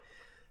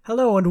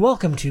Hello and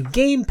welcome to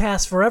Game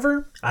Pass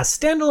Forever, a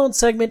standalone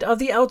segment of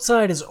the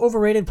Outside is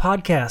Overrated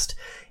podcast.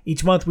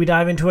 Each month we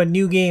dive into a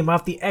new game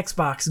off the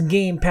Xbox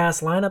Game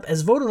Pass lineup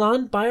as voted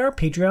on by our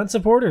Patreon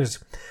supporters.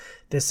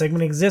 This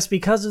segment exists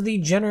because of the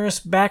generous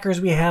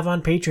backers we have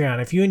on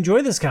Patreon. If you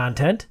enjoy this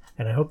content,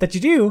 and I hope that you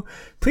do,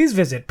 please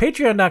visit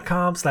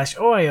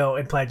patreon.com/OiO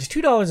and pledge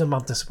 $2 a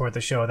month to support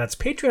the show. That's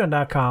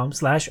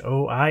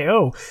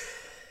patreon.com/OiO.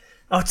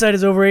 Outside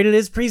is Overrated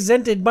is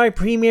presented by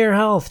Premier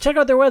Health. Check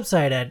out their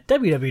website at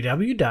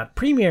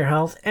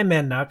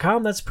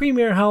www.premierhealthmn.com. That's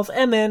Premier Health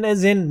MN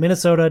as in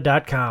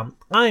Minnesota.com.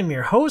 I'm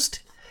your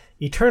host,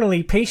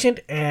 eternally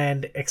patient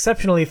and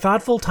exceptionally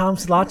thoughtful Tom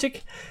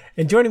Slochik.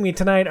 And joining me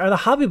tonight are the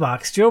Hobby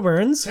Box, Joe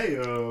Burns.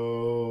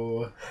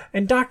 Heyo.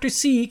 And Dr.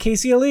 C,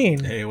 Casey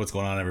Aline. Hey, what's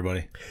going on,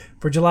 everybody?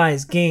 For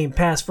July's Game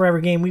Pass Forever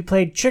game, we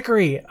played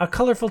Chicory, A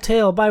Colorful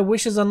Tale by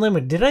Wishes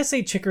Unlimited. Did I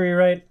say Chicory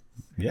right?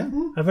 Yeah.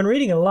 I've been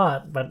reading a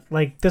lot, but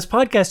this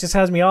podcast just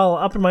has me all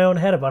up in my own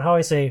head about how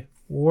I say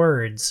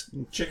words.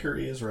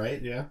 Chicory is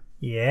right, yeah.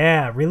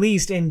 Yeah,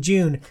 released in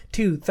June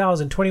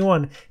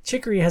 2021.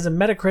 Chicory has a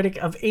Metacritic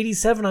of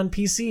 87 on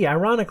PC.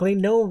 Ironically,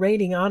 no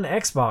rating on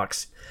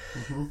Xbox.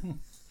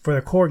 For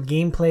the core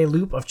gameplay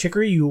loop of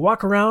Chicory, you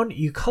walk around,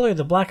 you color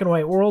the black and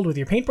white world with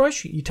your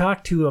paintbrush, you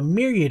talk to a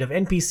myriad of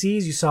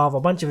NPCs, you solve a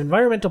bunch of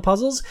environmental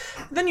puzzles,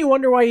 then you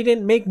wonder why you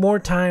didn't make more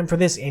time for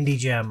this indie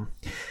gem.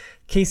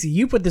 Casey,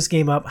 you put this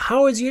game up.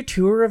 How is your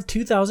tour of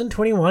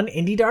 2021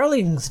 Indie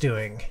Darlings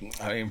doing?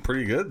 I mean,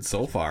 pretty good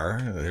so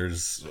far.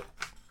 There's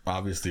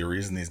obviously a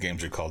reason these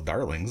games are called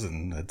Darlings,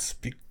 and it's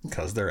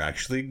because they're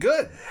actually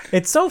good.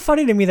 It's so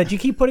funny to me that you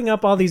keep putting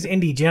up all these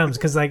indie gems,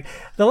 because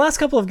the last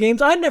couple of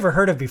games I'd never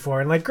heard of before.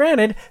 And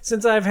granted,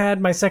 since I've had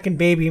my second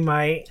baby,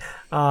 my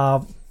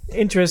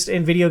interest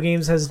in video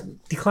games has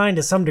declined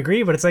to some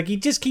degree, but it's you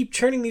just keep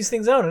churning these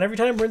things out, and every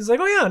time Brent's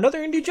oh yeah, another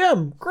indie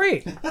gem,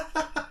 great.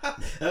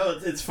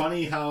 It's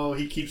funny how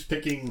he keeps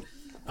picking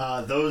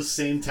those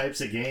same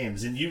types of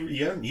games, and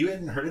you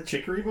hadn't heard of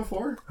Chicory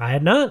before? I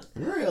had not.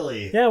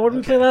 Really? Yeah, what did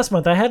we play last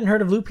month? I hadn't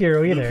heard of Loop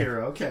Hero either. Loop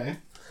Hero, okay.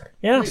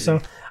 Yeah, Crazy.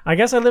 So I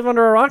guess I live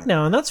under a rock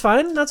now, and that's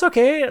fine. That's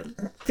okay.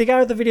 The guy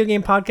with the video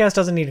game podcast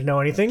doesn't need to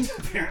know anything.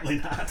 Apparently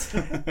not.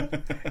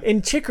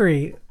 In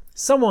Chicory,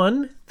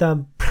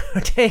 the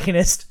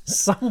protagonist,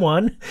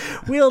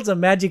 wields a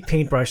magic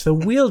paintbrush. The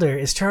wielder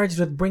is charged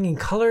with bringing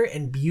color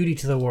and beauty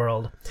to the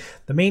world.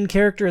 The main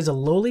character is a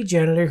lowly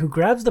janitor who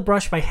grabs the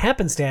brush by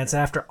happenstance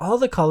after all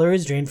the color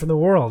is drained from the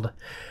world.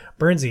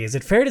 Burnsy, is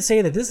it fair to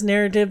say that this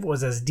narrative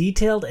was as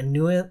detailed and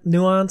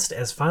nuanced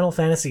as Final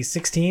Fantasy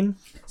 16?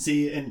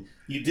 See, and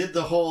you did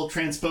the whole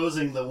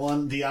transposing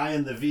the I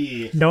and the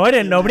V. No, I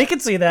didn't. Nobody can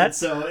see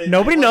that.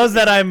 Nobody knows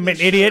that I'm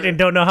an idiot and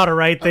don't know how to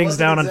write things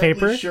down on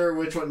paper. Sure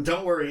which one.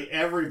 Don't worry.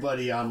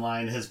 Everybody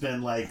online has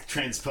been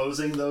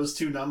transposing those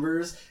two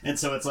numbers. And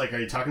so it's are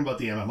you talking about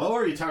the MMO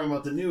or are you talking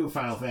about the new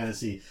Final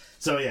Fantasy?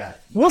 So yeah.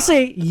 We'll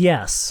say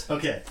yes.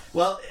 Okay.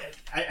 Well,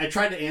 I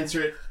tried to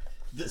answer it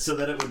so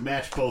that it would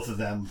match both of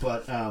them.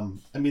 But,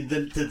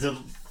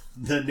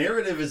 the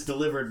narrative is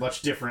delivered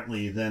much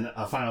differently than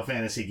a Final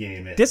Fantasy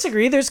game is.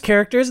 Disagree. There's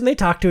characters and they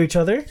talk to each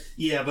other.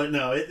 Yeah, but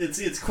no,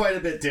 it's quite a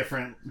bit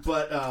different.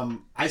 But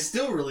I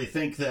still really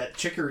think that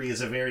Chicory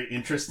is a very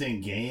interesting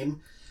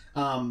game.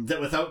 That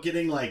without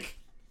getting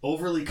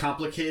overly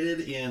complicated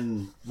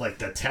in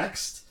the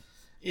text,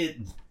 it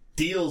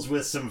deals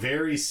with some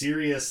very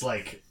serious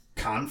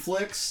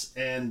conflicts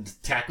and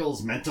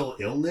tackles mental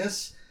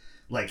illness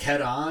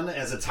head on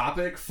as a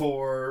topic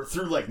through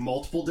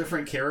multiple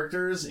different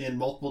characters in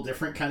multiple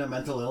different kind of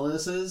mental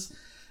illnesses.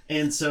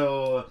 And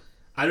so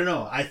I don't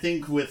know, I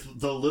think with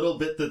the little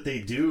bit that they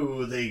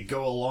do, they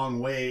go a long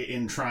way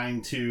in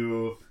trying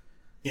to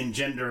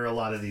engender a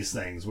lot of these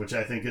things, which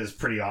I think is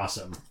pretty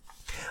awesome.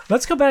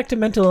 Let's go back to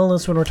mental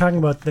illness when we're talking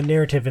about the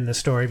narrative in the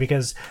story,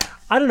 because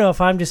I don't know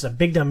if I'm just a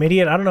big dumb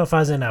idiot. I don't know if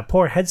I was in a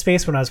poor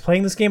headspace when I was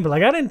playing this game, but I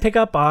didn't pick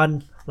up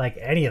on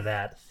any of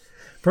that.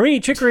 For me,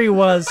 Chicory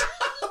was...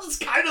 It's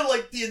kind of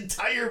the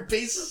entire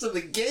basis of the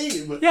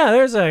game. Yeah,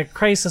 there's a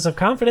crisis of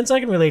confidence. I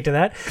can relate to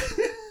that.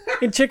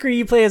 In Chicory,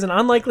 you play as an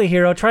unlikely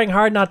hero, trying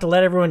hard not to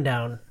let everyone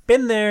down.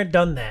 Been there,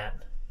 done that.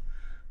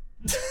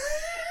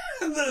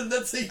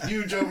 That's a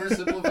huge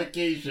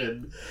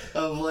oversimplification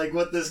of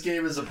what this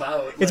game is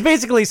about. It's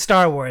basically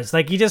Star Wars.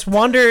 You just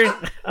wander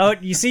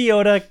out, you see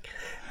Yoda,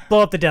 blow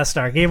up the Death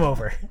Star, game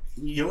over.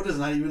 Yoda's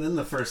not even in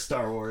the first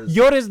Star Wars.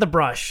 Yoda's the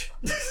brush.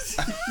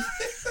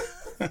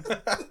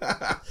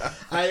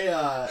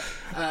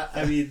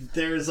 I mean,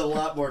 there's a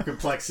lot more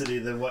complexity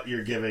than what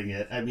you're giving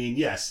it. I mean,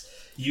 yes,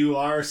 you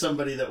are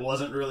somebody that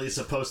wasn't really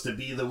supposed to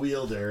be the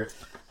wielder,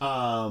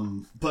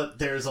 but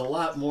there's a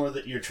lot more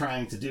that you're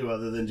trying to do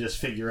other than just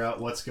figure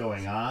out what's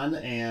going on.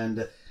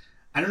 And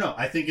I don't know,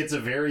 I think it's a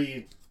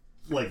very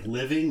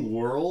living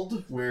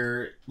world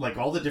where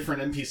all the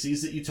different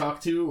NPCs that you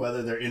talk to,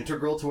 whether they're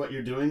integral to what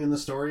you're doing in the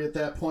story at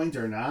that point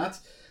or not,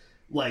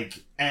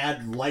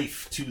 add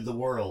life to the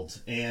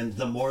world. And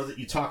the more that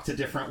you talk to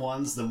different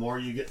ones, the more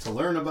you get to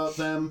learn about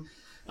them.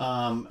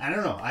 I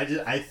don't know.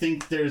 I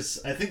think there's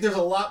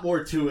a lot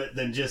more to it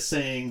than just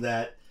saying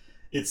that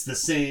it's the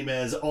same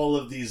as all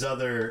of these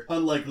other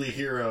unlikely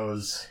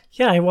heroes.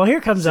 Yeah, well,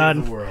 here comes Save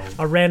on the world.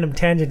 a random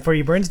tangent for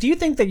you, Burns. Do you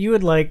think that you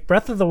would like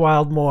Breath of the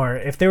Wild more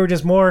if there were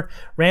just more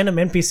random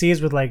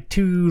NPCs with like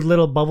 2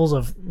 little bubbles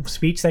of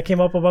speech that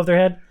came up above their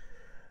head?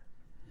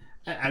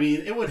 I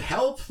mean, it would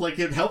help. Like,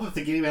 it would help if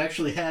the game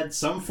actually had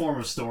some form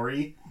of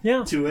story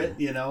Yeah. to it,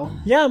 you know?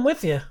 Yeah, I'm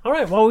with you. All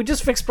right, well, we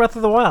just fixed Breath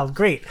of the Wild.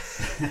 Great.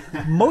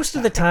 Most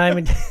of the time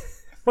in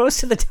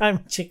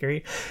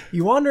Chicory,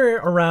 you wander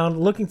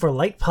around looking for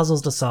light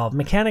puzzles to solve.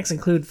 Mechanics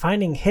include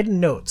finding hidden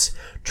notes,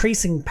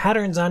 tracing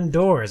patterns on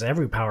doors,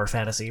 every power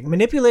fantasy,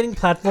 manipulating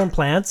platform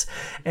plants,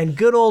 and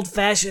good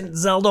old-fashioned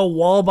Zelda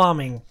wall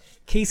bombing.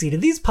 Casey,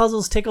 did these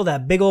puzzles tickle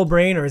that big old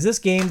brain, or is this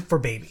game for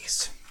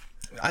babies?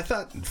 I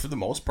thought, for the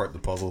most part, the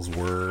puzzles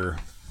were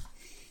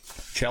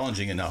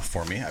challenging enough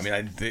for me. I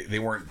mean, they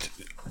weren't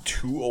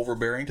too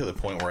overbearing to the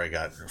point where I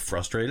got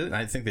frustrated, and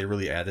I think they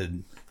really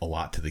added a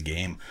lot to the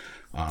game.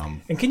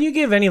 And can you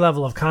give any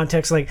level of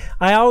context? Like,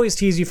 I always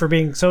tease you for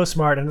being so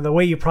smart and the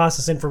way you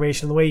process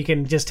information, the way you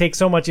can just take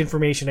so much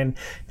information and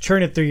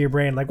churn it through your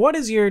brain. Like, what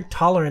is your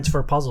tolerance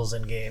for puzzles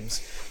in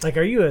games? Like,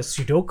 are you a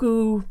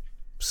Sudoku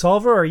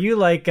solver? Or are you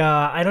like,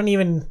 I don't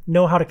even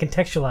know how to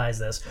contextualize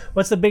this?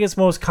 What's the biggest,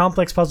 most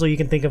complex puzzle you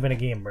can think of in a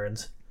game,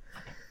 Burns?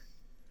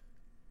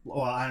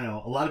 Well, I don't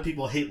know. A lot of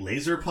people hate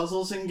laser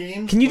puzzles in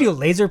games. Can you do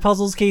laser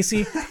puzzles,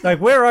 Casey?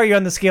 Like, where are you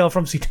on the scale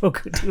from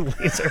Sudoku to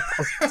laser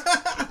puzzles?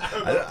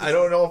 I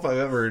don't know if I've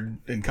ever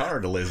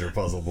encountered a laser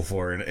puzzle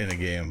before in a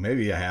game.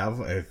 Maybe I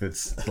have, if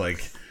it's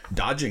like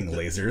dodging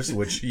lasers,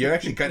 which you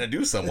actually kind of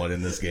do somewhat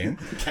in this game.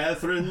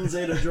 Catherine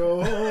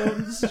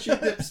Zeta-Jones, she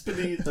dips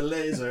beneath the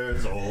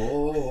lasers.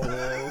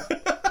 Oh.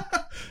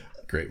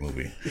 Great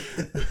movie.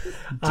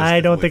 I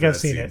don't think I've that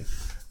seen scene. it.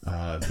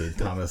 The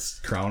Thomas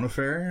Crown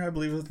Affair, I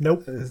believe.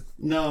 Nope.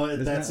 No,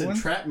 that's that one?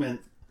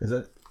 Entrapment. Is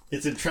that?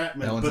 It's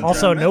Entrapment. That one's But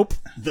Also, Entrapment?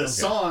 nope. the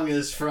song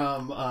is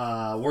from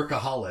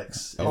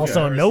Workaholics. If you've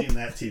Also, ever nope. seen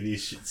that TV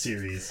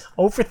series.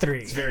 0 for 3.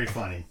 It's very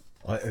funny.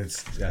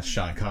 That's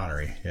Sean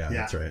Connery. Yeah,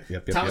 that's right.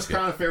 Yep. Thomas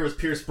Crown Affair was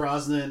Pierce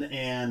Brosnan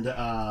and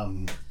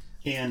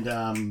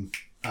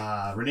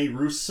Rene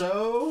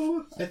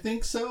Russo. I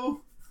think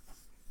so.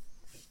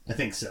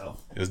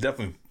 It was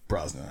definitely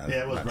Brosnan.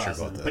 Yeah, it was I'm not Brosnan.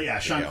 sure about But yeah,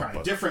 Sean yeah, Connery.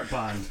 but- Different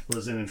Bond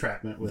was in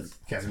Entrapment with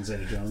Catherine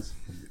Zeta-Jones.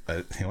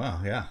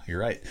 Well, yeah, you're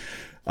right.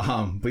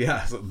 But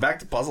yeah, so back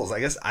to puzzles. I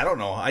guess I don't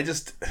know. I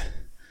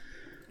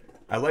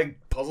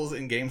like puzzles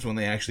in games when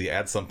they actually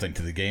add something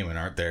to the game and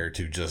aren't there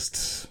to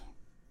just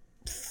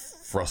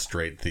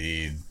frustrate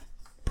the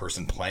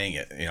person playing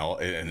it, you know,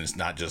 and it's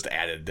not just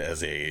added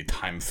as a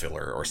time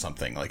filler or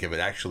something. Like if it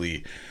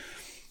actually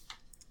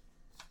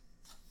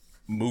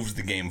moves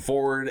the game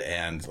forward,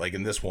 and like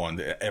in this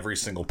one, every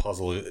single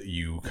puzzle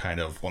you kind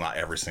of, well, not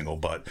every single,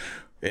 but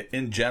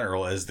in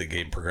general, as the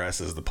game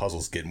progresses, the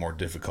puzzles get more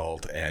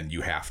difficult, and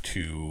you have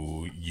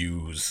to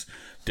use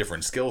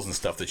different skills and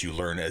stuff that you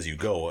learn as you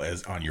go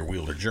as on your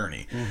wielder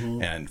journey.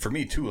 And for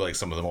me too, like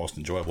some of the most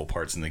enjoyable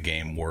parts in the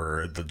game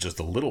were just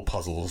the little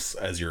puzzles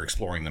as you're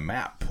exploring the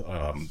map.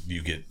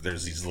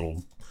 There's these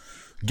little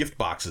gift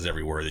boxes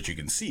everywhere that you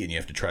can see, and you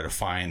have to try to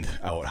find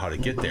out how to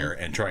get there,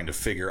 and trying to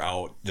figure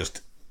out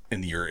just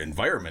in your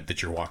environment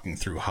that you're walking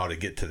through how to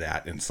get to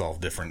that and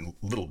solve different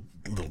little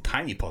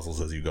tiny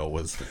puzzles as you go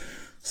was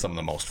some of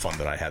the most fun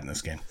that I had in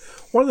this game.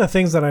 One of the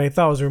things that I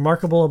thought was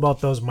remarkable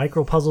about those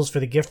micro puzzles for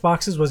the gift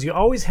boxes was you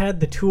always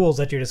had the tools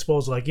at your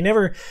disposal. Like, you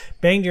never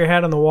banged your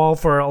head on the wall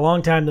for a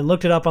long time, then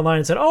looked it up online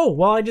and said, oh,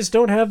 well, I just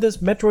don't have this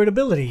Metroid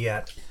ability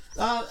yet.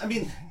 I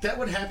mean, that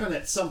would happen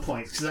at some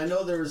point, because I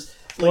know there was...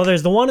 Well,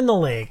 there's the one in the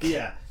lake.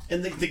 Yeah,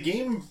 and the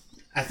game...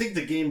 I think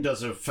the game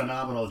does a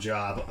phenomenal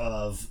job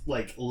of,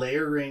 like,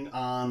 layering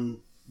on,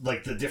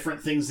 like, the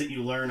different things that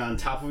you learn on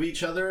top of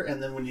each other,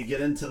 and then when you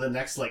get into the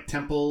next, like,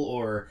 temple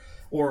or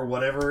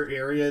whatever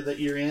area that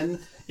you're in,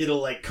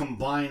 it'll, like,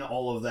 combine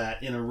all of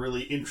that in a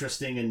really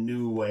interesting and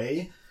new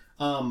way.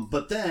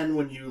 But then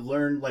when you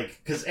learn,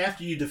 like, because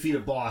after you defeat a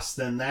boss,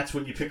 then that's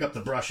when you pick up the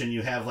brush and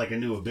you have, like, a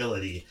new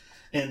ability.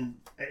 And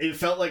it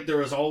felt like there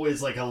was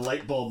always, like, a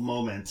light bulb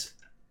moment.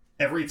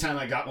 Every time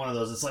I got one of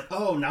those, it's like,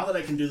 oh, now that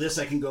I can do this,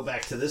 I can go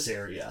back to this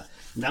area.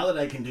 Now that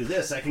I can do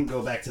this, I can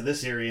go back to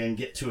this area and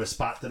get to a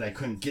spot that I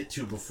couldn't get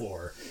to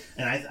before.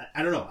 And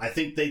I don't know. I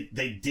think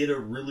they did a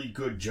really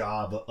good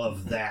job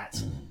of that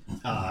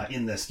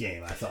in this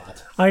game, I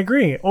thought. I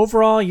agree.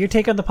 Overall, your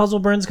take on the puzzle,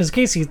 Burns, because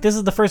Casey, this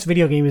is the first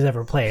video game he's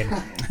ever played.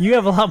 You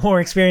have a lot more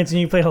experience and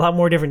you played a lot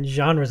more different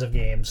genres of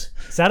games.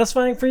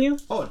 Satisfying for you?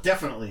 Oh,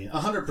 definitely.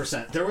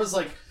 100%.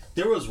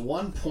 There was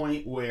one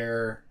point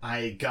where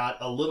I got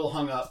a little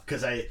hung up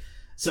because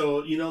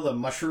so you know the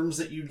mushrooms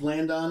that you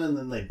land on and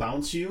then they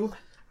bounce you?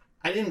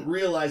 I didn't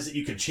realize that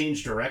you could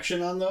change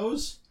direction on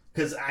those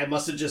because I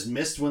must have just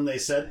missed when they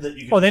said that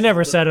you could. Oh, they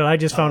never said it. I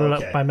just found it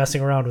okay. out by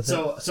messing around with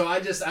it. So I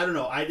don't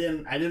know. I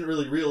didn't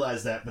really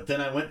realize that, but then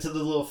I went to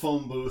the little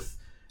phone booth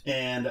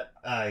and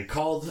I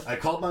called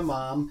my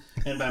mom,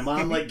 and my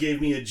mom like gave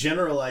me a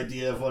general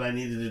idea of what I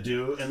needed to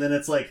do, and then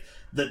it's like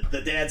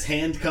the dad's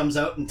hand comes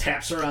out and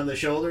taps her on the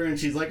shoulder, and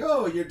she's like,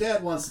 "Oh, your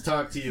dad wants to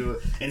talk to you,"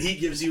 and he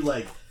gives you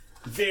like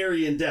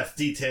very in-depth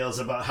details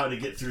about how to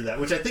get through that,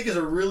 which I think is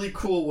a really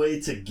cool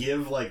way to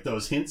give like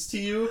those hints to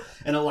you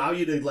and allow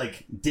you to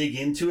like dig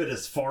into it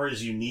as far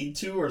as you need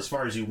to or as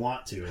far as you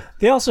want to.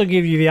 They also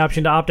give you the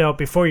option to opt out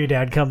before your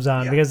dad comes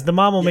on, because the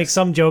mom will make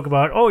some joke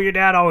about, "Oh, your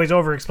dad always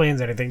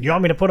over-explains anything. Do you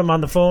want me to put him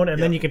on the phone?"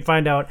 And then you can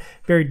find out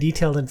very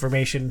detailed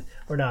information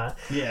or not.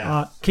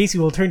 Yeah. Casey,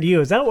 we'll turn to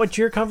you. Is that what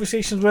your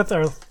conversations with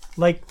are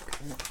like?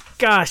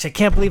 Gosh, I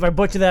can't believe I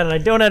butchered that and I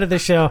don't edit the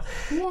show.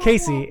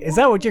 Casey, is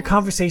that what your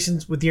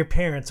conversations with your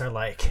parents are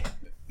like?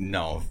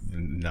 No,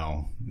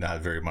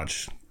 not very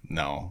much.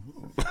 No.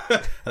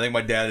 I think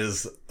my dad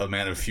is a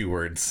man of few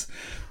words.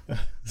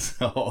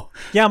 So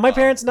yeah, my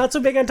parents not so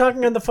big on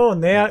talking on the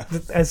phone. They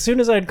as soon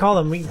as I'd call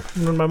them,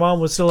 when my mom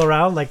was still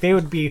around, like they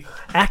would be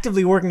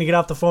actively working to get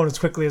off the phone as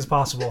quickly as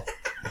possible.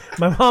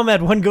 My mom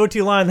had one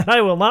go-to line that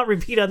I will not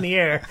repeat on the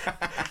air,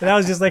 and that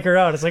was just like her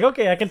out. It's like,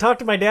 okay, I can talk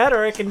to my dad,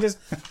 or I can just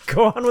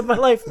go on with my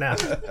life now.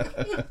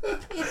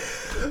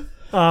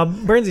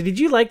 Bernsey, did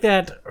you like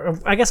that?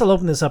 I guess I'll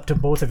open this up to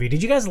both of you.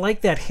 Did you guys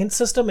like that hint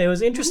system? It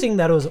was interesting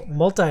that it was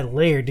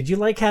multi-layered. Did you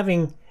like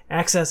having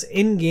access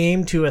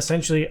in-game to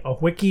essentially a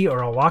wiki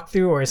or a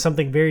walkthrough, or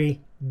something very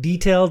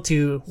detailed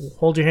to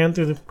hold your hand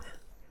through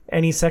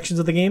any sections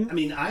of the game? I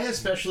mean, I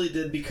especially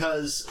did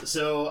because,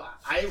 so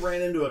I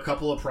ran into a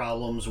couple of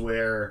problems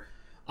where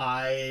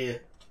I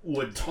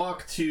would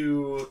talk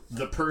to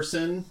the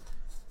person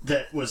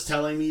that was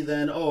telling me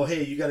then, "Oh,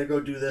 hey, you got to go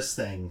do this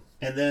thing."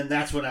 And then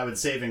that's when I would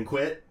save and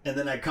quit. And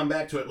then I'd come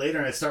back to it later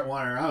and I'd start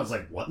wandering around. I was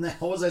like, what in the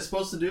hell was I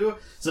supposed to do?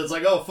 So it's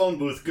like, oh, phone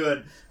booth,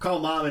 good. Call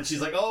mom. And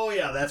she's like, oh,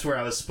 yeah, that's where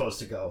I was supposed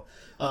to go.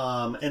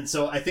 And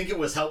so I think it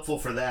was helpful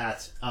for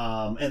that.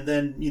 And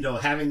then,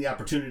 having the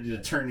opportunity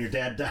to turn your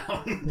dad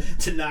down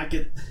to not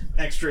get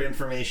extra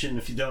information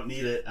if you don't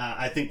need it,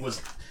 I think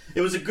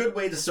it was a good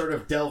way to sort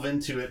of delve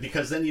into it,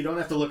 because then you don't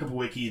have to look up a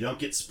wiki. You don't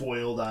get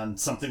spoiled on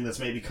something that's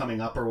maybe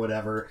coming up or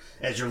whatever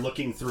as you're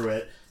looking through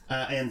it.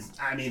 And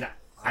I mean,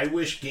 I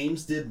wish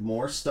games did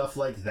more stuff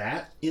like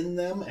that in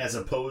them, as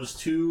opposed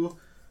to,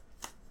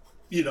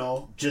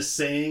 just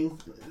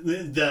saying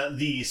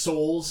the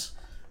Souls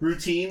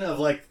routine of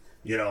like,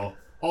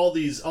 all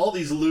these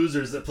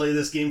losers that play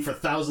this game for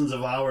thousands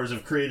of hours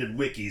have created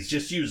wikis.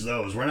 Just use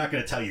those. We're not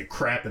going to tell you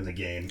crap in the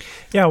game.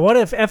 Yeah, what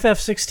if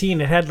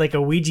FF16 had like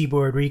a Ouija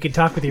board where you could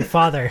talk with your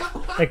father?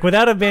 Like, would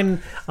that have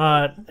been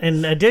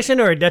an addition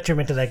or a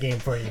detriment to that game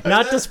for you?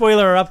 Not to spoil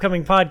our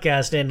upcoming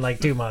podcast in like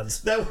 2 months.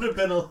 That would have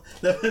been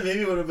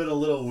a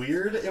little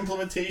weird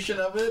implementation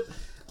of it.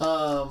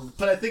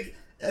 But I think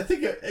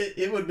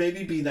it would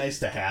maybe be nice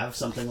to have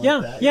something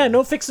like that. Yeah,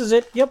 no fixes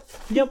it. Yep,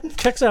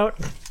 checks out.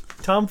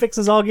 Tom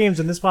fixes all games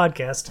in this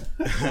podcast.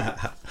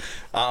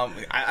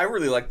 I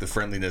really like the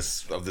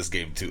friendliness of this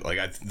game too. Like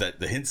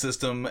the hint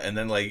system, and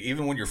then like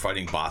even when you're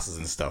fighting bosses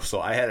and stuff.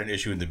 So I had an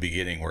issue in the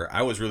beginning where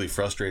I was really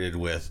frustrated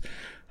with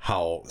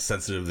how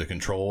sensitive the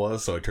control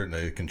was, so I turned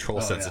the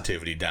control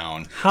sensitivity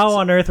down. How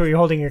on earth were you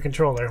holding your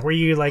controller? Were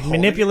you like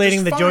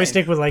manipulating the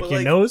joystick with like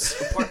your nose?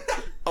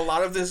 A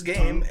lot of this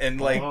game, and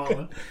like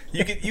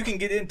you can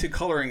get into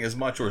coloring as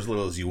much or as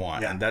little as you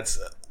want, and that's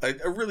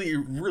a really,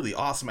 really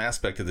awesome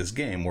aspect of this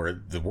game, where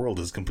the world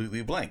is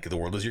completely blank. The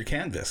world is your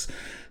canvas.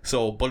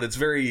 So, but it's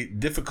very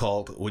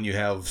difficult when you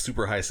have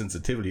super high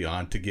sensitivity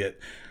on to get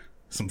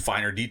some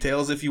finer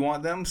details if you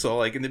want them. So,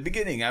 like in the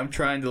beginning, I'm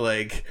trying to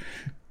like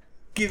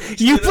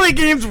you play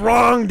games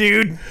wrong,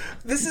 dude.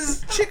 This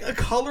is a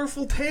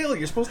colorful tale.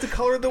 You're supposed to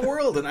color the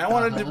world, and I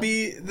wanted to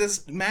be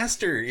this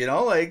master,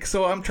 like,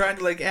 so I'm trying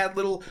to like add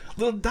little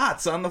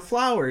dots on the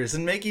flowers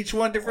and make each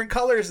one different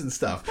colors and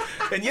stuff.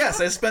 And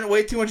yes, I spent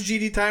way too much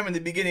GD time in the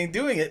beginning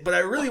doing it, but I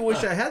really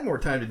wish I had more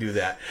time to do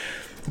that,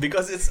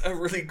 because it's a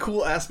really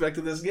cool aspect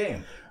of this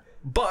game.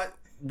 But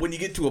when you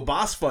get to a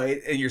boss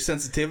fight and your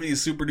sensitivity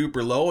is super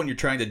duper low and you're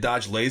trying to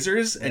dodge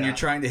lasers and you're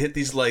trying to hit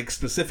these like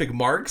specific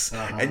marks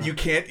and you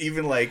can't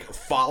even like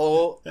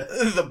follow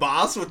the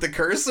boss with the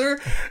cursor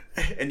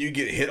and you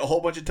get hit a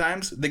whole bunch of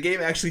times, the game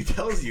actually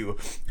tells you,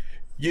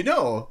 you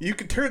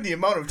can turn the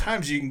amount of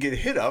times you can get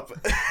hit up,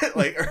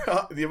 like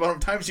the amount of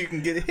times you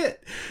can get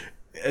hit.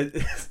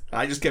 And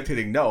I just kept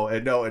hitting no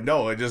and no and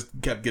no and just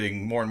kept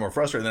getting more and more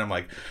frustrated. And then I'm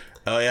like,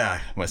 oh yeah,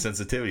 my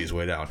sensitivity is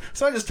way down.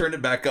 So I just turned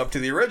it back up to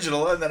the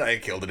original, and then I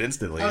killed it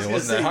instantly. It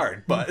wasn't that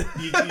hard, but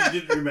you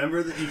didn't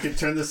remember that you could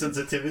turn the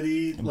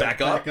sensitivity back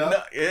up? No,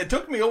 it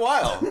took me a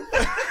while.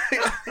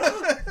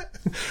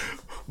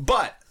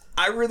 But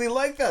I really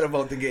like that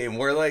about the game,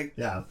 where like,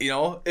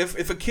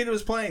 if a kid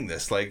was playing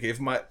this, like if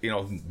my,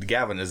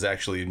 Gavin is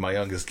actually my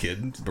youngest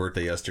kid,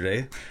 birthday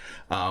yesterday,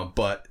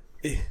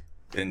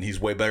 and he's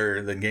way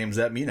better than games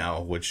at me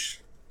now, which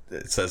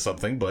says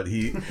something, but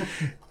he,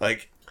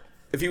 like,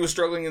 if he was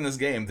struggling in this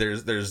game,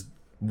 there's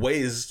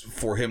ways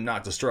for him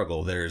not to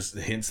struggle. There's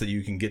hints that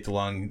you can get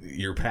along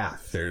your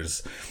path.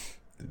 There's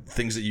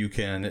things that you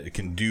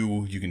can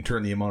do. You can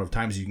turn the amount of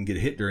times you can get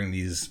hit during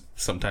these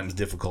sometimes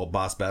difficult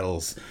boss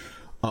battles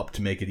up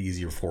to make it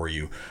easier for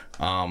you.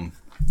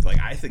 Like,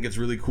 I think it's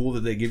really cool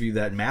that they give you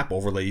that map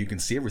overlay. You can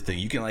see everything.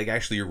 You can, like,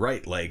 actually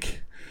write,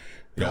 like,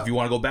 you know, if you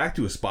want to go back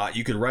to a spot,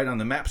 you can write on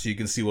the map so you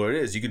can see what it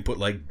is. You can put,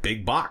 like,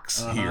 big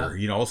box here,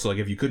 you know, so, like,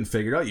 if you couldn't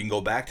figure it out, you can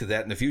go back to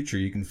that in the future.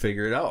 You can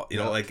figure it out. You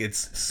know, like,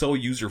 it's so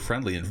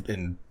user-friendly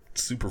and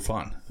super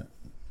fun.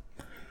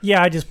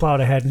 Yeah, I just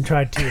plowed ahead and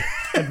tried to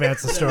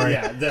advance the story.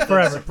 Yeah, that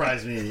doesn't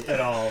surprise me at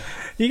all.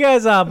 You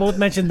guys both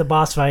mentioned the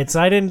boss fights.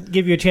 I didn't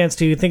give you a chance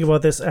to think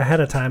about this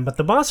ahead of time, but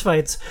the boss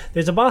fights,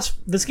 there's a boss.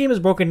 This game is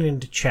broken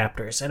into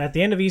chapters, and at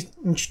the end of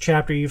each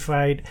chapter, you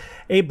fight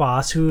a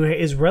boss who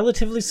is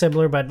relatively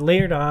similar but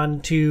layered on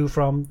to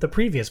from the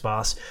previous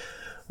boss.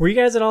 Were you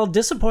guys at all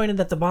disappointed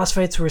that the boss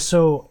fights were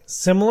so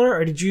similar,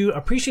 or did you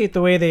appreciate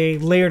the way they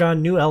layered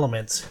on new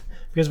elements?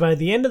 Because by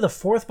the end of the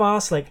fourth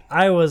boss, like,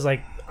 I was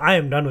like, I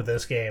am done with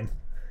this game.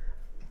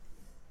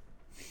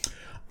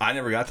 I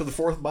never got to the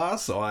fourth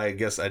boss, so I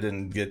guess I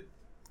didn't get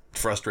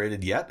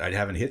frustrated yet. I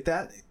haven't hit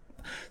that.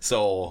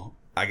 So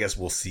I guess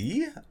we'll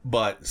see.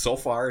 But so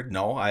far,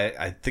 no.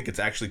 I think it's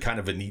actually kind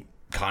of a neat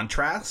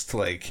contrast.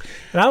 Like,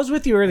 and I was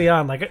with you early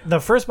on. Like, the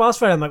first boss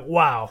fight, I'm like,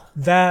 wow,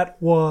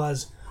 that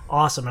was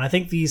awesome. And I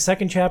think the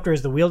second chapter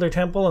is the Wielder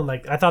Temple, and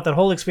like, I thought that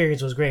whole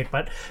experience was great.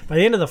 But by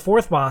the end of the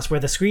fourth boss, where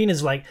the screen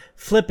is like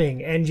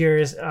flipping and your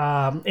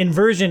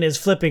inversion is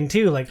flipping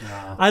too, like,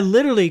 I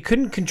literally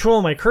couldn't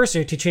control my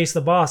cursor to chase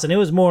the boss, and it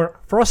was more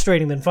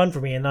frustrating than fun for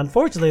me. And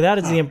unfortunately, that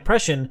is the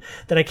impression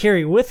that I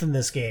carry with in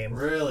this game.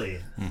 Really?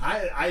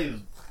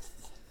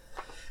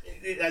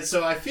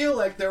 So I feel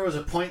like there was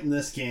a point in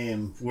this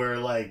game where,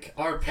 like,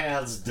 our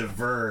paths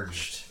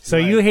diverged. So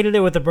like, you hated it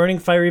with a burning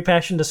fiery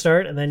passion to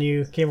start, and then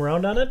you came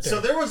around on it? Or? So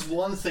there was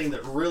one thing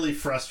that really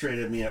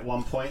frustrated me at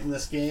one point in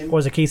this game.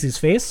 Was it Casey's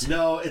face?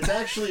 No, it's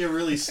actually a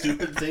really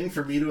stupid thing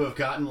for me to have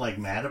gotten, like,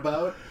 mad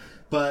about.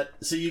 But,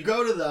 so you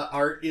go to the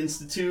Art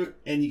Institute,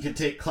 and you can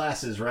take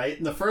classes, right?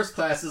 And the first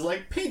class is,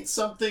 like, paint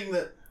something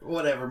that,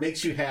 whatever,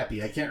 makes you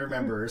happy. I can't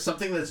remember.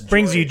 Something that's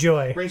brings you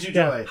joy. Brings you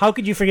joy. How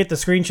could you forget the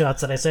screenshots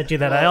that I sent you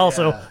that I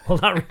also will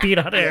not repeat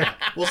on air? Yeah.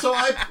 Well, so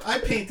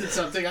I painted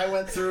something. I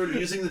went through and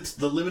using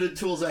the limited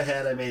tools I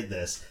had, I made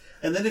this.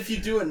 And then if you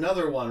do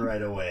another one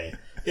right away,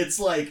 it's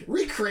like,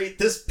 recreate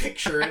this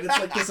picture. And it's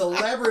like this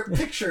elaborate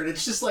picture. And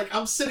it's just like,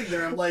 I'm sitting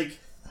there, I'm like,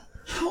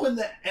 how in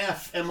the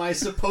F am I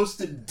supposed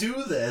to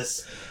do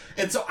this?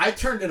 And so I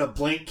turned in a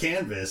blank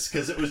canvas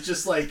because it was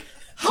just like,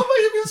 how am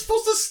I even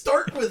supposed to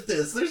start with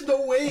this? There's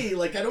no way.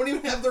 Like, I don't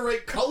even have the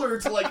right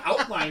color to, like,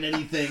 outline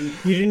anything.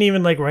 You didn't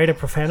even, like, write a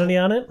profanity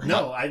on it?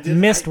 No, I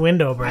didn't. Missed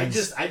window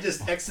burns. I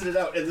just exited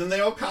out, and then they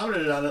all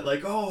commented on it,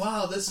 like, "Oh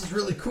wow, this is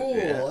really cool.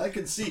 Yeah. I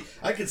could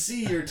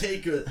see your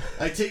take. Your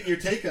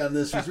take on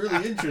this was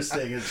really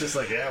interesting." It's just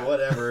like, yeah,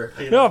 whatever.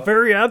 You know? No,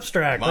 very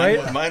abstract,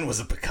 right? Mine was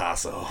a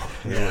Picasso.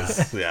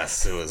 It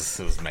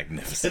was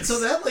magnificent. And so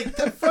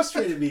that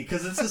frustrated me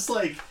because it's just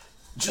like,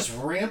 just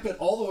ramp it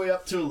all the way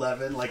up to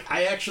 11. Like,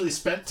 I actually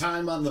spent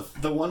time on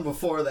the one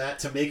before that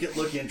to make it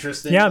look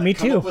interesting. Yeah, me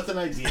too. Come up with an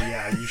idea.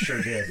 Yeah, you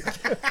sure did.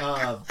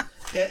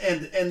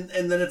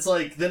 And then it's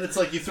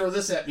like you throw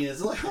this at me. And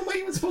it's like, how am I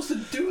even supposed to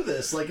do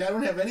this? Like, I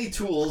don't have any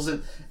tools,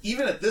 and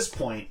even at this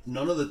point,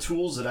 none of the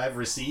tools that I've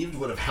received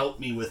would have helped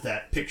me with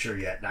that picture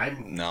yet.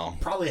 And I'm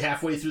probably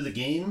halfway through the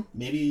game,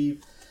 maybe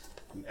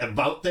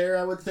about there,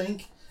 I would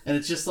think. And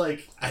it's just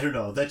like, I don't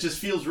know, that just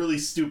feels really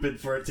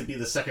stupid for it to be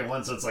the second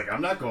one. So it's like, I'm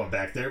not going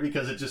back there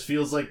because it just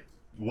feels like,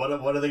 what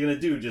are they going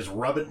to do? Just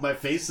rub it in my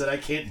face that I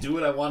can't do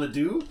what I want to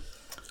do?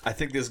 I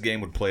think this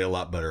game would play a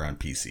lot better on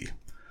PC.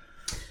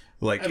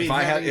 Like, if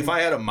I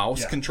had a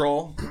mouse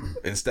control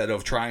instead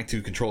of trying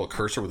to control a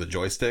cursor with a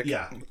joystick,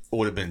 it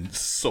would have been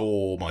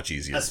so much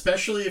easier.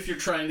 Especially if you're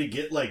trying to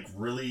get, like,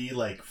 really,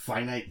 like,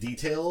 finite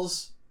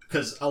details.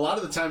 Because a lot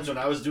of the times when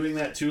I was doing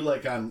that too,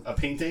 like on a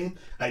painting,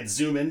 I'd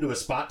zoom into a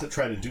spot to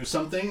try to do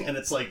something, and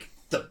it's like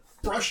the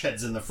brush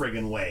head's in the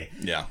friggin' way.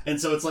 Yeah. And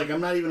so it's like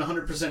I'm not even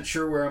 100%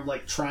 sure where I'm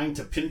like trying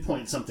to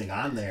pinpoint something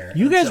on there.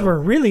 You guys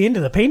were really into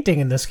the painting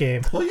in this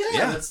game. Well,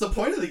 yeah, that's the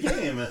point of the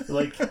game.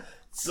 Like,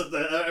 so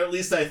or at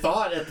least I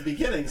thought at the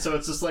beginning. So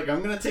it's just like,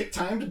 I'm going to take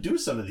time to do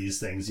some of these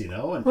things, you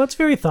know? And well, it's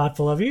very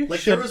thoughtful of you.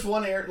 Like, there was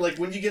one area, like,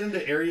 when you get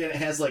into area and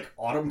it has, like,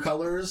 autumn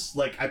colors,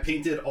 like, I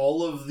painted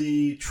all of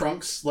the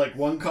trunks, like,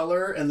 one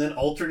color, and then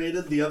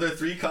alternated the other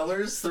three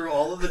colors through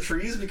all of the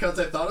trees because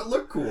I thought it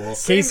looked cool.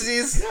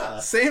 Samesies. Yeah.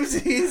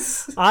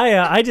 Samesies.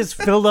 I just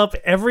filled up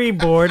every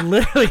board,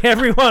 literally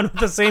everyone with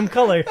the same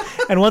color.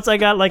 And once I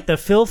got, like, the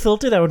fill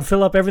filter that would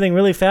fill up everything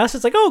really fast,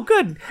 it's like, oh,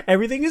 good.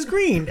 Everything is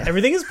green.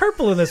 Everything is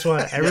purple in this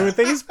one.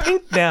 Everything is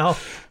pink now.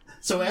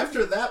 So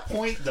after that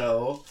point,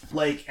 though,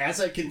 like, as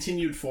I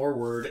continued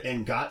forward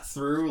and got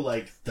through,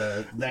 like,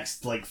 the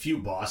next, like, few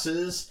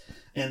bosses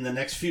and the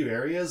next few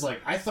areas,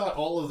 like, I thought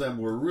all of them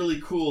were really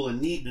cool and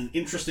neat and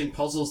interesting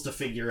puzzles to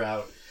figure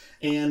out.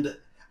 And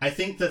I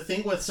think the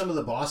thing with some of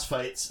the boss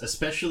fights,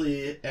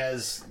 especially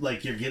as,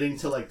 like, you're getting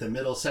to, like, the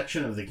middle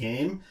section of the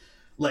game,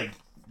 like,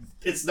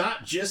 it's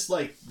not just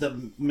like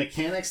the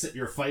mechanics that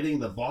you're fighting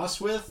the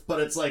boss with, but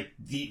it's like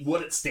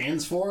what it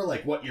stands for,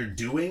 like what you're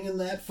doing in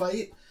that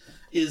fight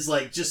is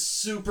like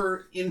just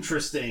super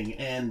interesting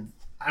and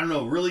I don't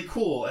know, really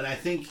cool. And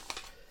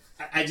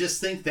I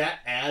just think that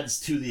adds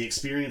to the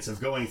experience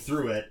of going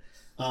through it.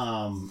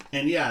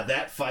 And yeah,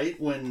 that fight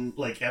when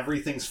like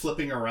everything's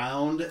flipping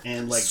around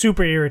and like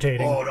super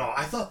irritating. Oh no,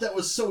 I thought that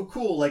was so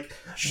cool. Like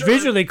sure,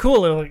 visually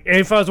cool. Like,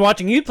 if I was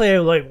watching you play, I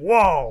was like,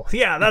 whoa,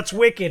 yeah, that's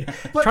wicked.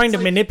 Trying to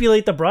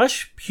manipulate the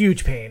brush,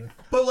 huge pain.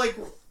 But like,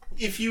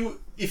 if you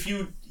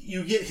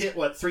get hit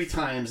 3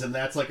 times and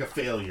that's like a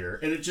failure,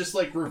 and it just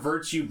like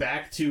reverts you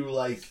back to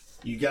like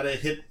you got to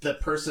hit the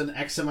person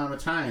X amount of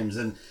times,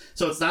 and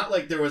so it's not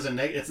like there was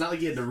it's not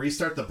like you had to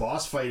restart the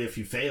boss fight if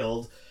you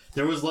failed.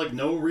 There was like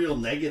no real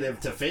negative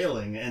to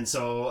failing, and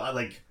so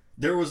like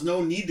there was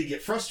no need to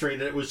get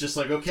frustrated. It was just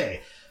like, okay,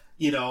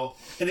 you know,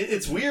 and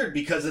it's weird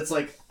because it's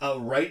like a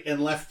right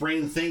and left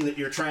brain thing that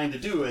you're trying to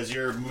do as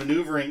you're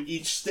maneuvering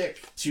each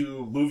stick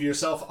to move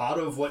yourself out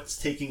of what's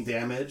taking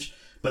damage,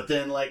 but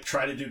then like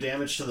try to do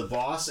damage to the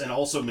boss and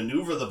also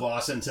maneuver the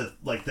boss into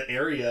like the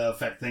area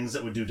effect things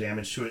that would do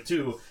damage to it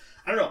too.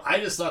 I don't know. I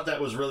just thought that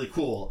was really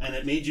cool, and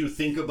it made you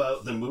think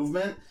about the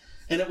movement,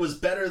 and it was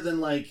better than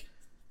like.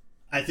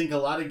 I think a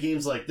lot of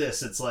games like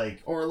this, it's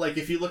like, or like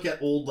if you look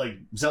at old like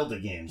Zelda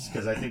games,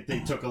 because I think they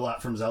took a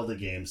lot from Zelda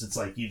games, it's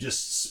like you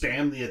just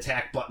spam the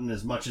attack button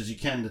as much as you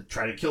can to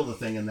try to kill the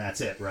thing and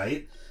that's it,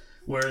 right?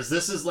 Whereas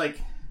this is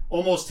like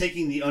almost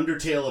taking the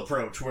Undertale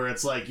approach where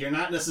it's like you're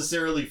not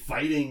necessarily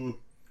fighting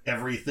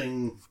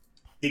everything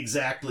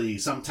exactly.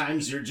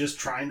 Sometimes you're just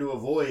trying to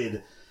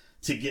avoid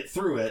to get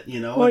through it, you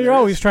know. Well, you're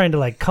always trying to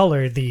like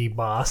color the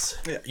boss.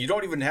 Yeah, you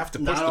don't even have to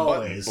push the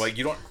button. Like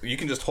you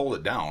can just hold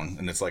it down,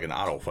 and it's like an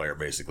auto fire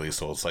basically.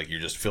 So it's like you're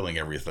just filling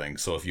everything.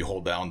 So if you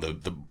hold down the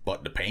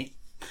button to paint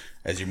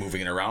as you're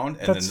moving it around,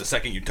 and then the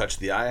second you touch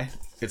the eye,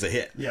 it's a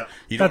hit. Yeah,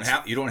 you don't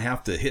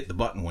have to hit the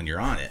button when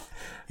you're on it.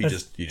 You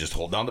just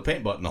hold down the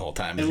paint button the whole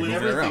time as you're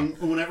moving it around.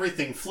 When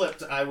everything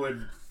flipped, I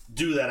would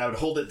do that. I would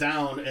hold it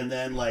down and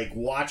then like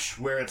watch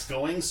where it's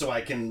going so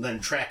I can then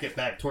track it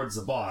back towards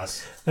the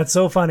boss. That's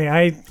so funny.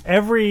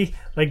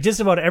 Just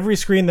about every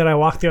screen that I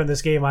walked through on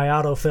this game I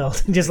auto-filled.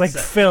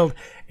 Filled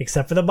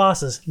except for the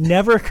bosses.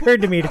 Never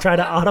occurred to me to try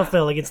to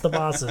autofill against the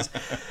bosses.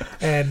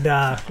 And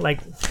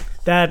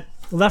that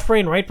left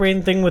brain right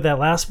brain thing with that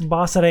last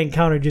boss that I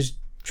encountered just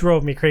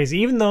drove me crazy.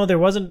 Even though there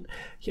wasn't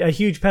a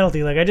huge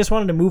penalty, like I just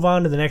wanted to move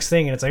on to the next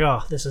thing, and it's like,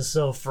 oh, this is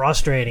so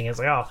frustrating. It's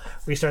like, oh,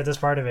 restart this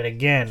part of it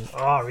again.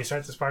 Oh,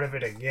 restart this part of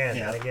it again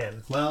and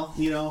again. Well,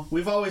 you know,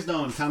 we've always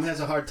known Tom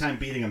has a hard time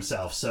beating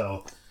himself,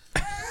 so.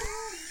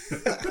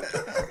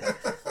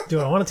 Do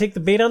I want to take the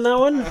bait on that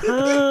one?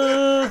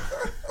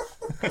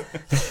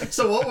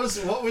 So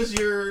what was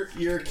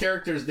your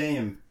character's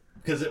name?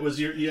 Because it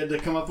was you had to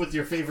come up with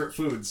your favorite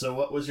food. So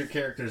what was your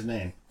character's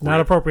name? Not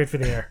appropriate for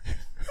the air.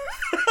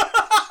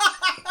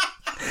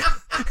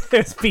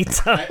 It's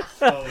pizza. It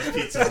was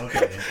pizza.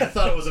 Okay, I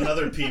thought it was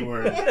another P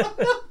word. I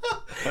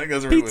think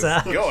that's where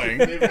Pizza. it was going.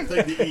 Favorite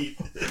thing to eat.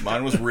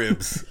 Mine was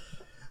ribs.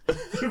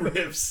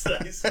 Ribs.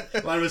 Nice.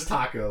 Mine was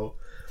taco.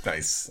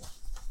 Nice.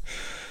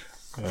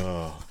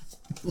 Oh.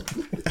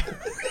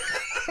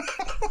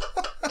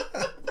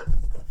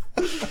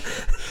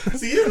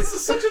 See, this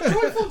is such a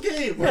joyful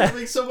game. We're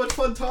having so much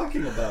fun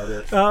talking about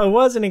it. It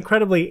was an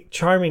incredibly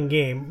charming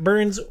game.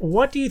 Burns,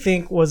 what do you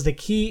think was the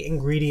key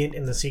ingredient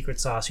in the secret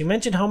sauce? You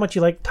mentioned how much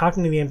you liked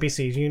talking to the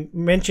NPCs. You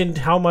mentioned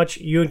how much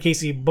you and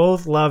Casey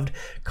both loved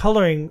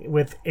coloring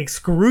with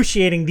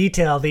excruciating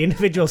detail the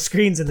individual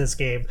screens in this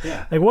game.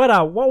 Yeah. Like,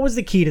 what was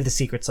the key to the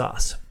secret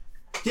sauce?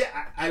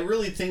 Yeah, I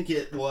really think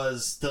it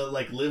was the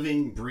like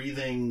living,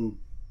 breathing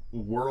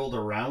world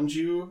around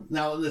you.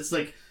 Now it's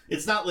like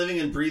it's not living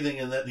and breathing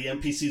in that the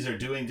NPCs are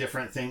doing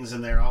different things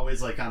and they're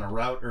always like on a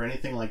route or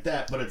anything like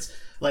that, but it's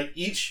like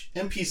each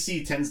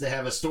NPC tends to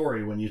have a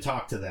story when you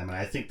talk to them, and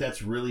I think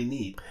that's really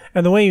neat.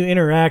 And the way you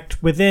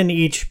interact within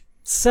each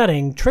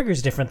setting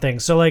triggers different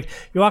things. So like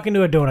you walk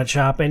into a donut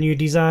shop and you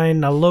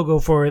design a logo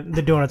for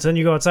the donuts, and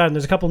you go outside and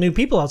there's a couple new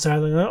people outside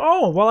and they're like,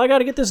 oh, well, I got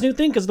to get this new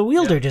thing because the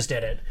wielder just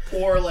did it.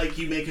 Or like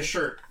you make a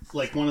shirt.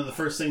 Like one of the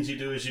first things you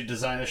do is you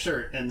design a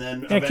shirt, and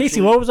then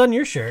Casey, what was on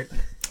your shirt?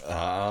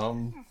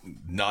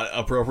 Not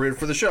appropriate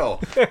for the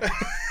show.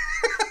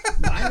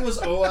 Mine was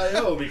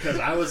OiO because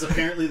I was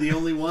apparently the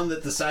only one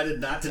that decided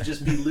not to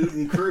just be lewd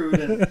and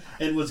crude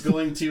and was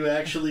going to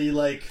actually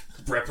like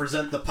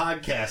represent the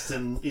podcast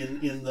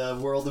in the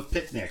world of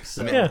picnics.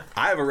 So. I mean,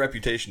 I have a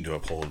reputation to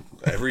uphold.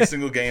 Every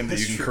single game that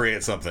you can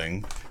create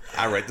something,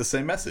 I write the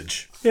same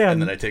message. Yeah,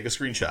 and then I take a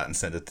screenshot and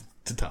send it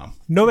to Tom.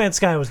 No Man's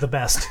Sky was the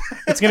best.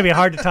 It's going to be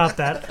hard to top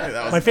that.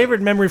 My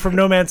favorite memory from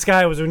No Man's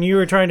Sky was when you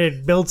were trying to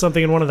build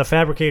something in one of the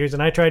fabricators,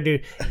 and I tried to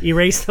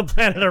erase the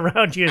planet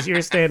around you as you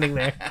were standing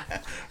there.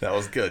 That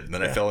was good. And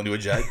then I fell into a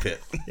giant pit.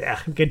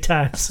 Yeah, good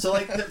times. So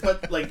and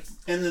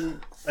then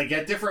like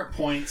at different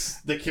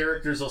points, the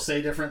characters will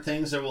say different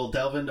things, or we'll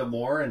delve into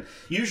more. And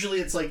usually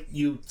it's like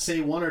you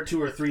say one or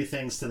two or three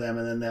things to them,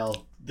 and then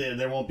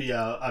there won't be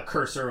a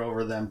cursor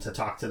over them to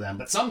talk to them.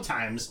 But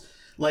sometimes,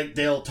 like,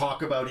 they'll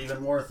talk about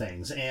even more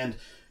things. And,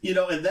 you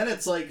know, and then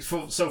it's like,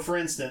 so for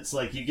instance,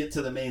 like, you get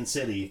to the main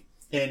city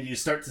and you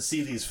start to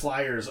see these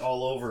flyers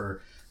all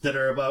over that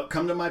are about,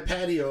 come to my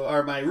patio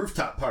or my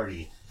rooftop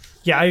party.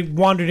 Yeah, I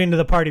wandered into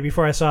the party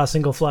before I saw a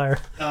single flyer.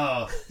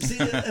 Oh, see,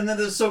 and then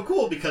it was so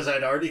cool because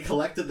I'd already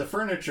collected the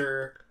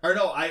furniture. Or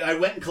no, I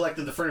went and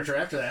collected the furniture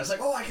after that. I was like,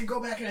 oh, I can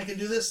go back and I can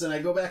do this. And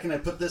I go back and I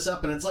put this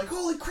up and it's like,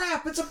 holy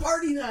crap, it's a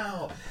party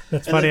now.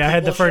 That's funny. I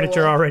had the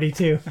furniture already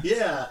too.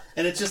 Yeah,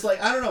 and it's just like,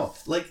 I don't know,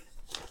 like,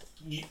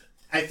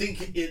 I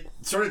think it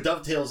sort of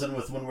dovetails in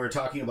with when we're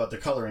talking about the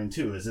coloring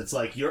too, is it's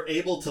like you're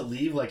able to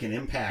leave like an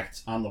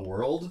impact on the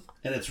world.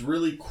 And it's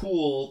really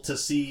cool to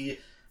see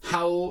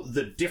how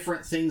the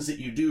different things that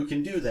you do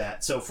can do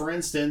that. So, for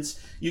instance,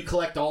 you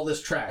collect all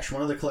this trash.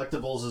 One of the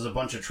collectibles is a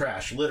bunch of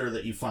trash, litter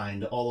that you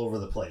find all over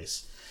the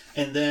place.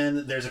 And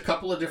then there's a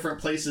couple of different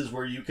places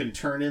where you can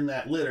turn in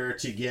that litter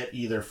to get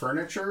either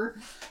furniture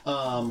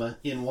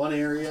in one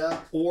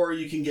area, or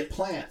you can get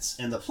plants.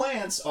 And the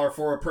plants are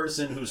for a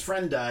person whose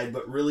friend died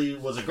but really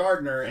was a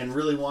gardener and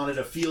really wanted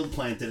a field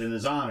planted in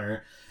his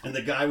honor. And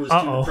the guy was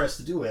too depressed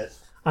to do it.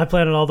 I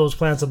planted all those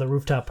plants on the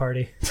rooftop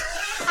party.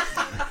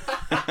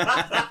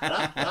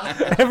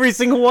 Every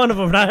single one of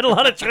them. And I had a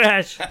lot of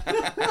trash.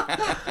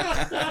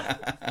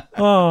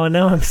 Oh,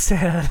 now I'm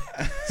sad.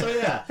 So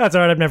yeah, that's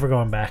all right. I'm never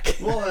going back.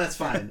 Well, that's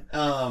fine.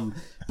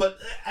 But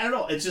I don't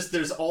know. It's just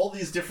there's all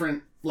these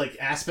different like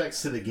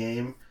aspects to the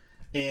game,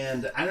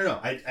 and I don't know.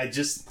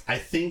 I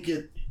think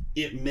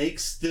it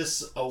makes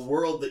this a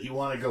world that you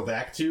want to go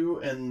back to,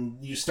 and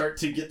you start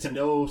to get to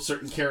know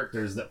certain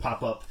characters that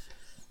pop up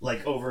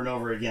like over and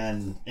over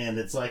again, and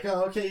it's like,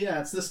 oh, okay,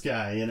 yeah, it's this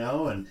guy, you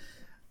know, and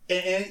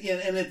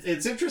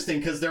it's interesting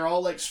because they're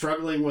all like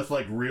struggling with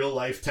like real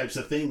life types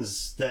of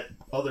things that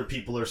other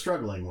people are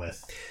struggling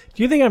with.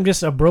 Do you think I'm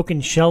just a broken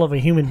shell of a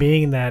human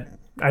being that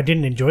I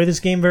didn't enjoy this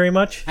game very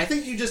much? I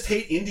think you just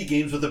hate indie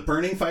games with a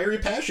burning fiery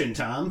passion,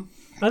 Tom.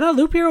 I thought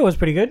Loop Hero was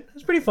pretty good. It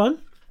was pretty fun.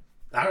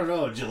 I don't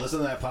know. Did you listen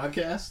to that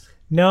podcast?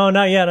 No,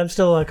 not yet. I'm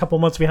still a couple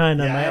months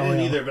behind on my I didn't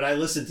OiO. either, but I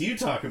listened to you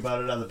talk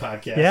about it on the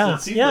podcast.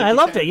 Yeah, I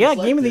loved it. Yeah,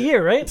 Game of the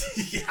Year, right?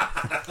 Yeah.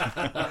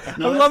 I've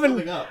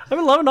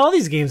been loving all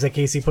these games that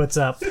Casey puts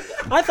up.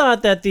 I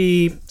thought that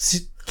the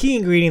key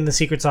ingredient in the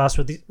secret sauce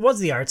was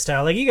the art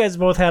style. Like, you guys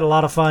both had a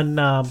lot of fun,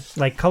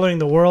 like, coloring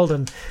the world,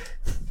 and,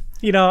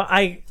 you know,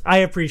 I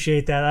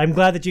appreciate that. I'm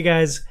glad that you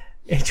guys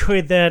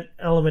enjoyed that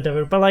element of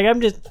it, but like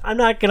I'm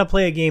not gonna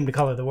play a game to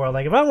color the world.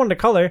 Like, if I wanted to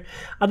color,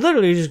 I'd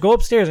literally just go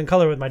upstairs and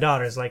color with my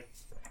daughters. Like,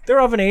 they're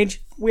of an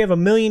age. We have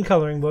 1 million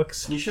coloring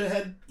books. You should have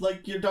had,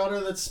 like, your daughter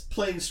that's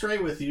playing Stray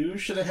with you,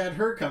 should have had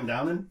her come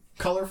down and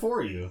color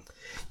for you.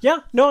 Yeah,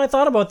 no, I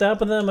thought about that,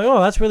 but then I'm like, oh,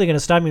 that's really going to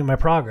stop me in my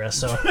progress,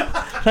 so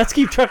let's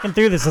keep trucking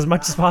through this as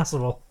much as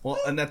possible. Well,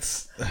 and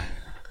that's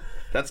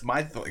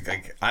my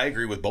like, I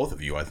agree with both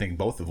of you. I think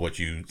both of what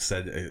you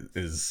said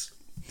is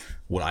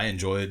what I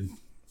enjoyed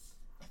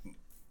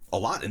a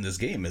lot in this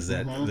game, is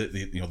that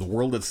the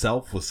world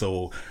itself was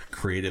so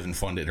creative and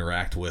fun to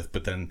interact with,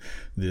 but then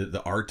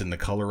the art and the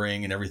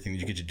coloring and everything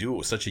you get to do, it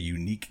was such a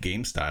unique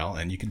game style,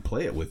 and you can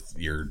play it with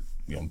your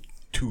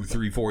 2,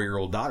 3,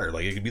 4-year-old daughter.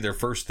 Like, it could be their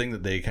first thing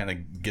that they kind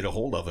of get a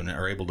hold of and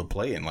are able to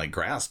play and like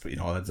grasp.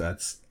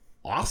 That's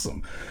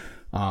awesome.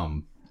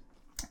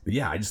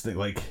 Yeah, I just think,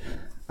 like,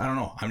 I don't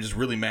know, I'm just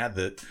really mad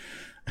that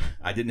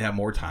I didn't have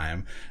more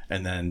time,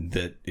 and then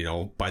that,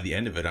 by the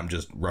end of it, I'm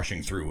just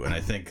rushing through. And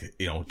I think,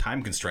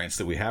 time constraints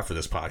that we have for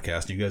this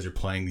podcast, you guys are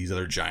playing these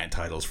other giant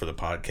titles for the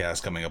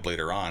podcast coming up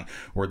later on,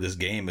 where this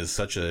game is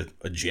such a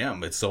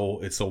gem. It's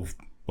so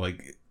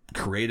like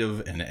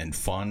creative and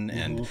fun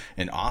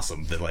and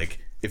awesome that, like,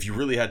 if you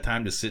really had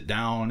time to sit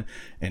down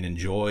and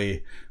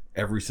enjoy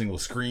every single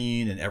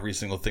screen and every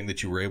single thing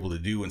that you were able to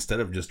do,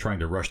 instead of just trying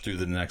to rush through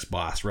the next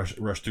boss,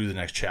 rush through the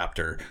next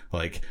chapter,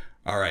 like,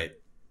 all right,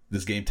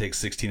 this game takes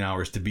 16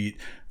 hours to beat.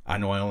 I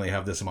know I only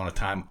have this amount of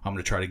time. I'm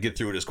going to try to get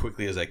through it as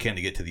quickly as I can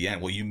to get to the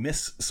end. Well, you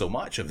miss so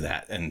much of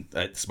that. And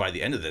that's, by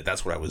the end of it,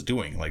 that's what I was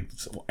doing. Like,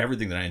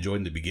 everything that I enjoyed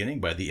in the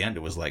beginning, by the end, it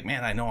was like,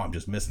 man, I know I'm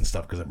just missing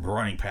stuff because I'm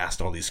running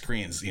past all these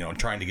screens,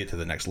 trying to get to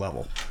the next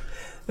level.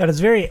 That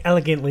is very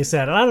elegantly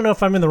said. And I don't know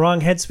if I'm in the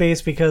wrong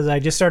headspace because I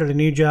just started a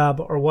new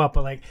job or what,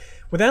 but like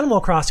with Animal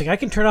Crossing, I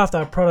can turn off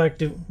that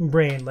productive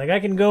brain. Like,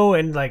 I can go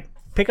and like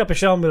pick up a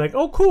shell and be like,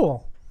 oh,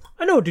 cool,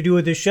 I know what to do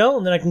with this shell,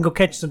 and then I can go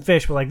catch some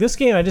fish. But like this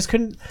game, I just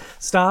couldn't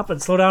stop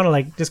and slow down and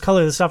like just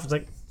color the stuff. It's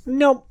like,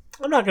 nope,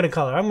 I'm not going to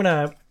color. I'm going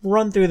to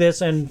run through this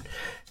and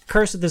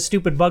curse at this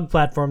stupid bug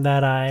platform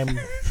that I'm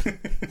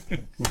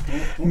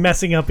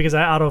messing up because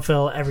I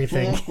autofill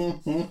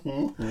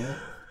everything.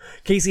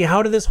 Casey,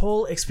 how did this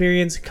whole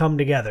experience come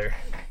together?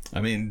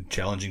 I mean,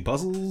 challenging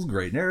puzzles,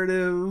 great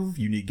narrative,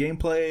 unique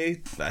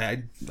gameplay.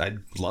 I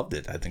loved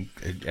it. I think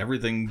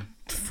everything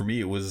for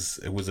me, it was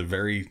a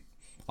very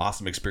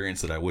awesome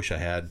experience that I wish I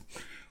had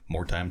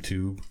more time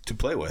to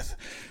play with.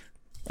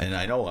 And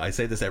I know I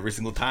say this every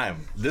single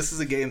time. This is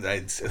a game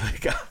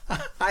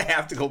that I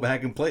have to go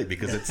back and play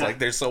because it's like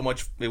there's so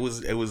much. It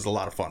was a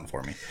lot of fun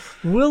for me.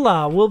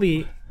 We'll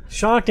be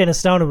shocked and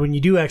astounded when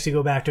you do actually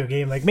go back to a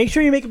game. Like, make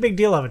sure you make a big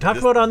deal of it. Talk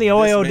about it on the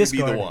OiO Discord. This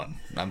may be the one.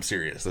 I'm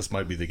serious. This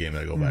might be the game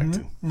that I go back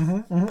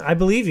to. I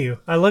believe you.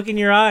 I look in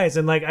your eyes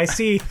and like I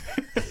see,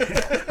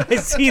 I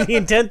see the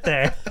intent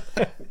there.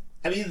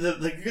 I mean,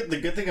 the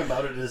good thing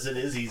about it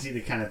is easy to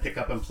kind of pick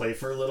up and play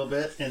for a little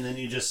bit, and then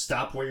you just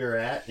stop where you're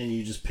at, and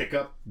you just pick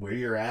up where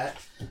you're at,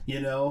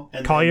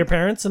 and call your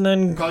parents, and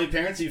then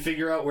you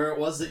figure out where it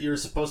was that you were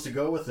supposed to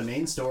go with the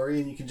main story,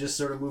 and you can just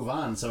sort of move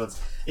on. So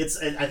it's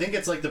I think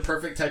it's like the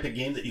perfect type of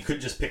game that you could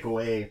just pick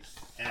away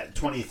at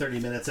 20, 30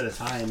 minutes at a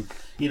time,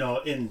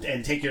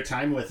 and take your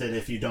time with it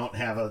if you don't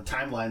have a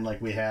timeline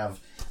like we have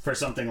for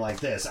something like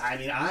this. I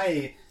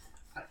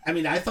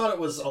mean, I thought it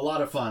was a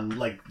lot of fun.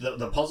 Like,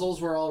 the puzzles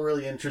were all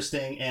really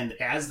interesting, and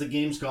as the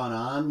game's gone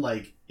on,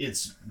 like,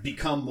 it's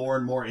become more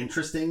and more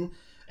interesting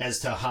as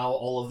to how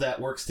all of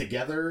that works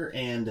together,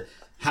 and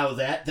how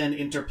that then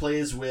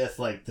interplays with,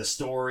 like, the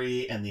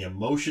story and the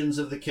emotions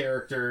of the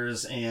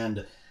characters,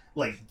 and,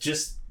 like,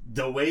 just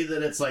the way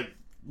that it's, like,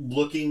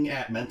 looking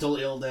at mental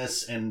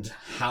illness and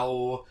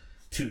how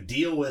to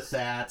deal with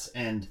that,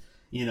 and...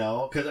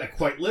 because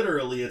quite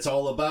literally, it's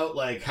all about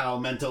like how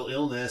mental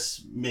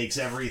illness makes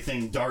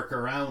everything dark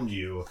around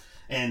you,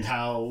 and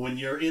how when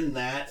you're in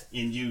that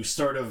and you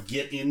sort of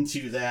get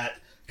into that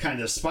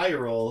kind of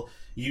spiral,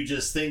 you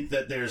just think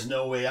that there's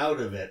no way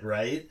out of it,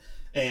 right?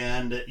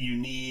 And you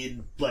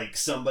need like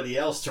somebody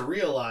else to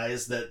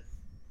realize that,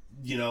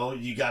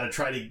 you got to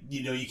try to,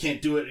 you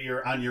can't do it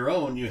on your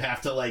own. You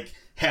have to like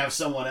have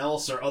someone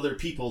else or other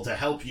people to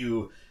help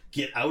you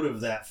get out of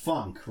that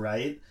funk,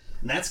 right?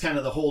 And that's kind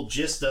of the whole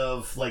gist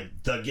of like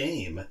the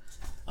game,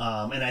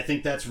 and I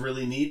think that's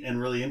really neat and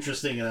really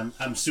interesting. And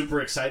I'm super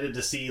excited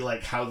to see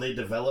like how they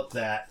develop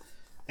that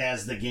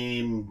as the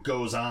game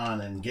goes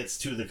on and gets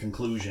to the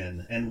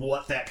conclusion, and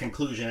what that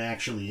conclusion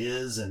actually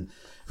is. And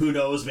who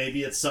knows,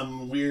 maybe it's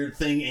some weird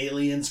thing.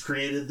 Aliens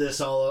created this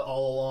all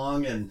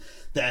along, and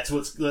that's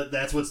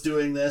what's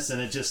doing this,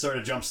 and it just sort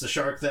of jumps the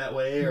shark that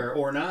way,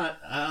 or not.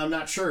 I'm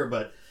not sure,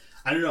 but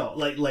I don't know.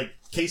 Like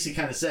Casey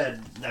kind of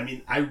said, I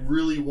mean, I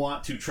really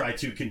want to try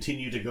to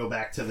continue to go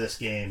back to this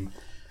game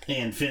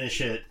and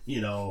finish it,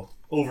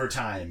 over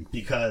time,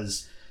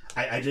 because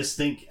I just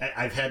think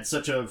I've had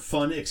such a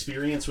fun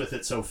experience with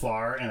it so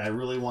far, and I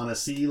really want to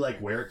see like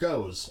where it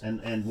goes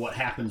and what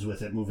happens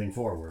with it moving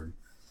forward.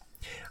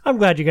 I'm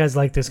glad you guys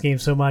like this game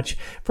so much.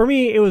 For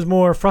me, it was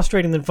more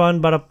frustrating than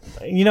fun, but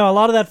a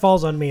lot of that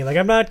falls on me. Like,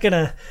 I'm not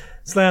gonna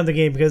slam the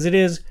game because it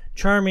is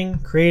charming,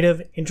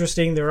 creative,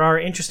 interesting. There are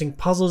interesting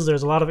puzzles.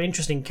 There's a lot of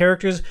interesting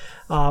characters.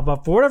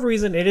 But for whatever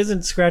reason, it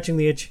isn't scratching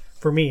the itch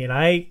for me. And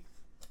I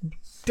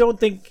don't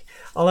think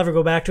I'll ever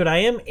go back to it. I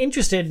am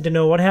interested to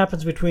know what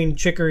happens between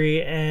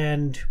Chicory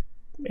and,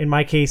 in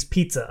my case,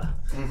 Pizza.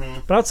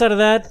 Mm-hmm. But outside of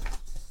that,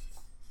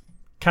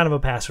 kind of a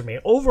pass for me.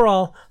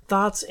 Overall,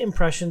 thoughts,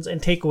 impressions,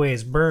 and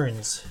takeaways.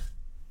 Burns.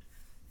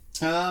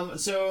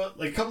 So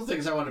like, a couple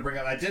things I want to bring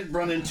up. I did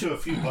run into a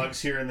few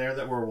bugs here and there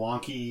that were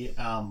wonky.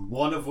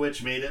 One of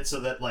which made it so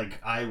that like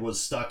I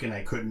was stuck and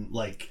I couldn't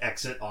like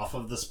exit off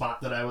of the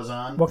spot that I was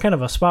on. What kind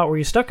of a spot were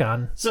you stuck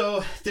on?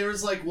 So there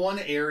was like one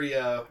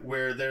area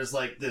where there's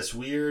like this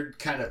weird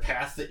kind of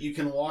path that you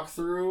can walk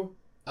through.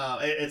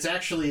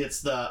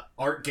 It's the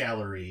art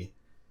gallery,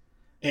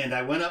 and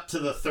I went up to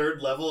the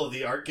third level of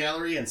the art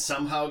gallery and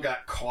somehow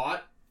got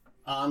caught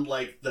on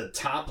like the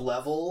top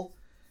level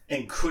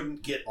and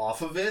couldn't get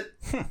off of it.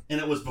 And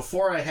it was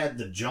before I had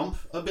the jump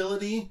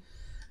ability,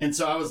 and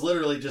so I was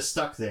literally just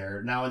stuck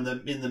there. Now in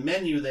the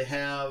menu they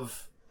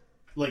have,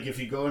 like, if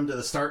you go into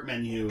the start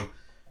menu,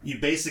 you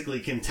basically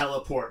can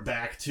teleport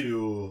back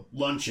to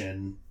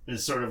luncheon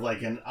is sort of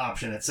like an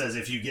option. It says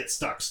if you get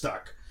stuck,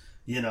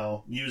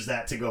 use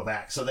that to go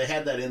back. So they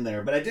had that in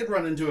there. But I did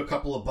run into a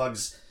couple of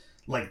bugs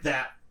like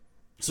that.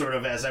 Sort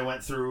of as I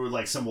went through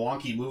like some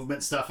wonky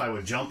movement stuff, I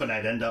would jump and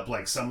I'd end up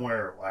like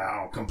somewhere,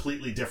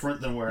 completely different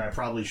than where I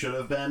probably should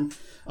have been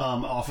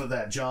off of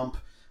that jump.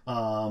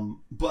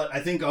 But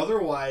I think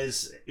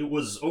otherwise it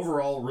was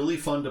overall really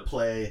fun to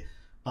play.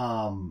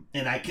 And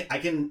I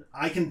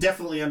can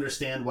definitely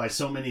understand why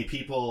so many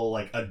people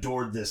like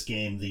adored this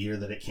game the year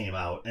that it came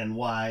out, and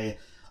why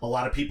a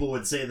lot of people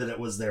would say that it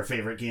was their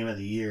favorite game of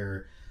the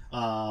year.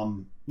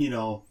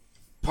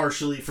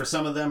 Partially for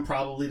some of them,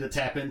 probably to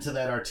tap into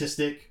that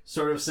artistic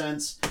sort of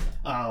sense.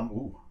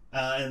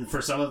 And for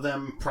some of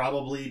them,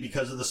 probably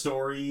because of the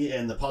story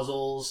and the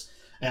puzzles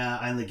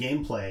and the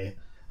gameplay.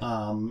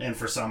 And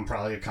for some,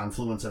 probably a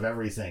confluence of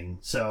everything.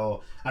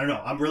 So, I don't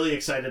know. I'm really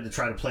excited to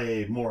try to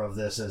play more of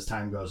this as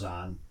time goes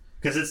on,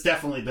 because it's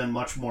definitely been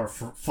much more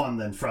fun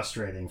than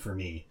frustrating for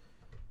me.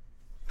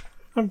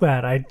 I'm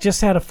glad. I just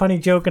had a funny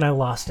joke and I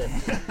lost it.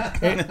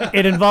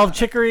 It involved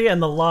Chicory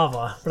and the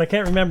lava, but I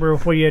can't remember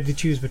what you had to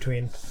choose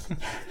between.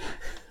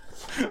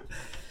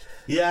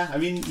 Yeah, I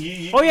mean...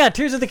 Oh yeah,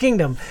 Tears of the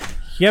Kingdom.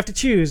 You have to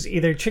choose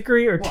either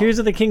Chicory or Tears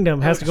of the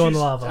Kingdom has to go in the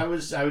lava. I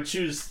would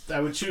choose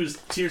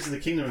Tears of the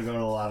Kingdom and go in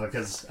the lava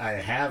because I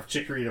have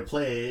Chicory to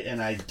play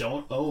and I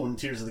don't own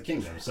Tears of the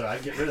Kingdom, so I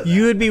get rid of that.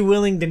 You would be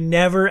willing to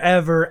never,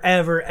 ever,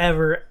 ever,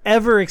 ever,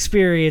 ever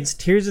experience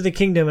Tears of the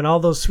Kingdom and all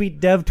those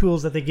sweet dev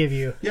tools that they give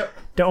you. Yep.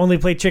 To only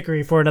play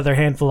Chicory for another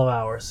handful of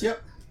hours.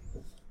 Yep.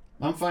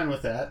 I'm fine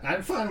with that.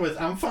 I'm fine with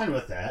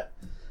that.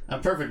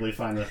 I'm perfectly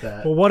fine with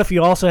that. Well, what if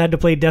you also had to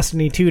play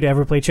Destiny 2 to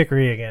ever play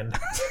Chicory again?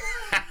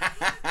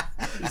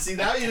 See,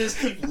 now you just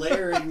keep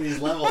layering these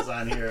levels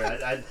on here.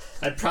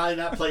 I'd probably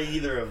not play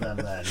either of them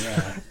then.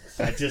 Yeah,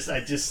 I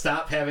just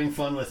stop having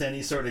fun with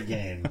any sort of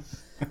game.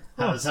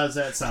 How's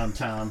that sound,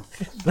 Tom?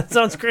 That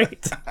sounds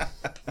great.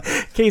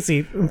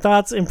 Casey,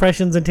 thoughts,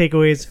 impressions, and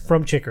takeaways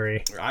from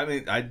Chicory. I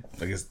mean, I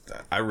guess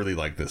I really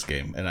like this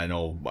game, and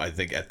I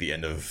think at the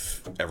end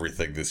of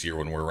everything this year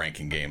when we're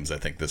ranking games, I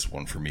think this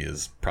one for me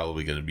is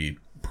probably going to be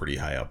pretty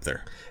high up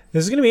there.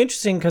 This is going to be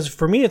interesting because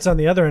for me, it's on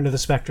the other end of the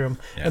spectrum,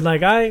 and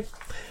like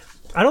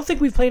I don't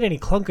think we've played any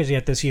clunkers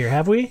yet this year,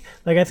 have we?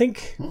 Like, I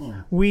think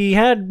we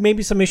had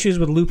maybe some issues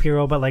with Loop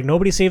Hero, but like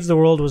Nobody Saves the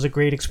World was a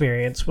great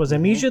experience. Was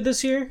Amnesia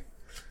this year?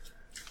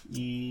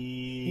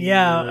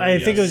 Yeah, I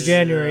think it was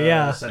January,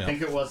 I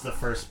think it was the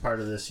first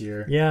part of this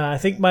year. Yeah, I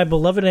think my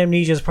beloved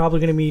Amnesia is probably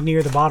going to be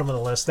near the bottom of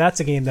the list.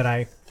 That's a game that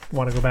I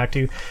want to go back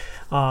to.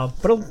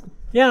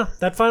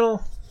 That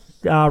final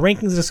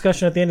rankings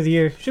discussion at the end of the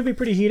year should be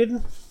pretty heated.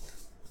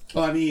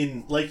 Well, I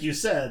mean, like you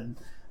said,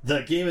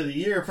 the game of the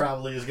year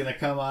probably is going to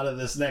come out of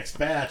this next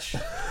batch.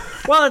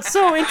 Well, it's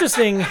so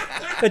interesting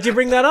that you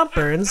bring that up,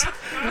 Burns,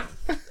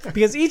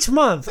 because each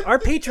month our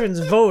patrons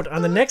vote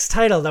on the next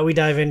title that we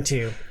dive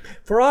into.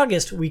 For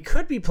August, we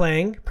could be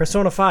playing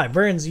Persona 5.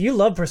 Burns, you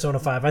love Persona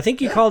 5. I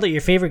think you called it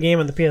your favorite game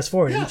on the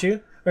PS4, didn't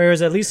you? Or it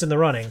was at least in the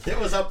running. It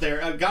was up there.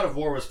 God of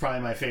War was probably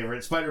my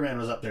favorite. Spider-Man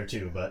was up there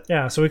too, but...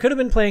 Yeah, so we could have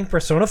been playing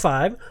Persona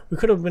 5. We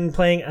could have been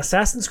playing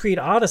Assassin's Creed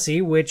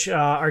Odyssey, which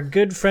our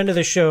good friend of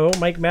the show,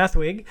 Mike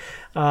Mathwig,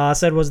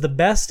 said was the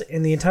best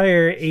in the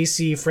entire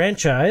AC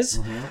franchise.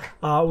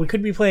 We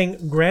could be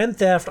playing Grand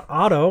Theft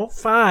Auto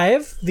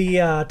 5,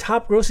 the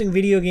top-grossing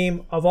video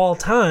game of all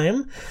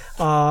time.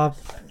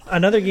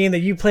 Another game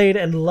that you played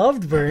and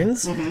loved,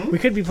 Burns. We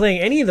could be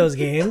playing any of those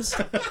games.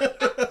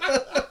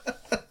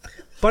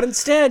 But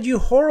instead, you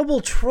horrible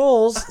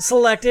trolls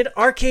selected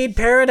Arcade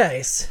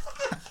Paradise.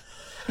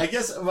 I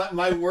guess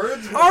my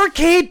words...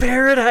 Arcade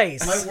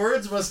Paradise! My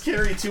words must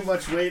carry too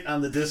much weight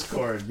on the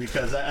Discord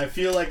because I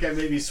feel like I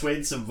maybe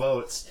swayed some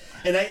votes.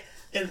 And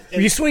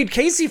you swayed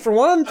Casey for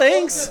one,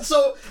 thanks.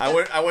 So I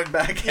went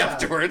back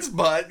afterwards,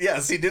 but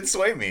yes, he did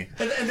sway me.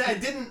 And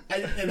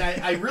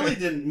I really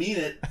didn't mean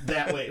it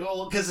that way.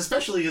 Well, because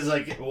especially because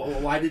like,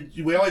 why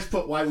did we always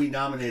put why we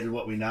nominated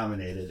what we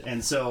nominated?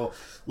 And so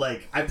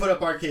like I put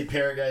up Arcade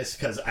Paradise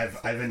because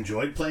I've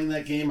enjoyed playing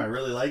that game. I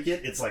really like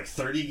it. It's like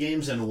 30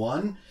 games in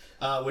one.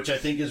 Which I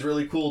think is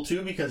really cool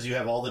too because you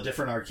have all the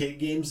different arcade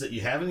games that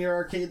you have in your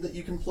arcade that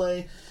you can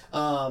play.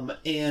 And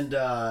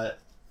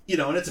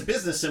it's a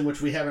business sim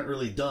which we haven't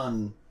really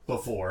done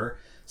before.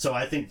 So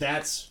I think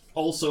that's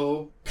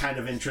also kind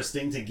of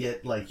interesting to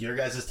get like your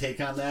guys'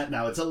 take on that.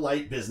 Now it's a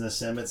light business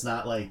sim. It's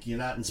not like you're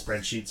not in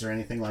spreadsheets or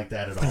anything like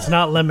that at all. It's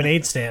not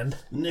Lemonade Stand.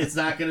 It's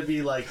not going to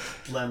be like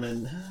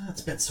Lemon.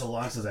 It's been so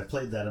long since I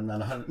played that. I'm not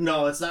 100.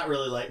 No, it's not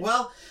really like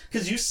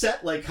because you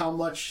set like how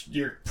much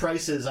your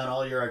price is on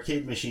all your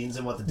arcade machines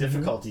and what the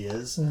difficulty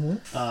is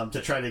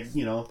to try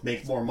to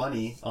make more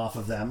money off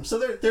of them. So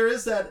there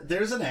is that.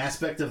 There's an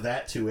aspect of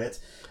that to it.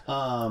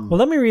 Well,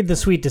 let me read the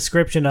sweet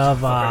description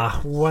of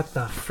what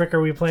the frick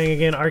are we playing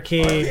again?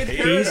 Arcade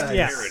Beast?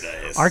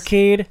 Paradise.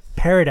 Arcade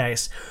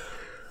Paradise.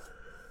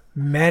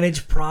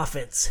 Manage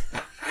profits.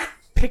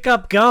 Pick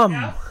up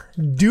gum.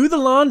 Do the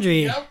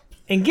laundry.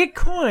 And get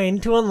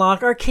coin to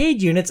unlock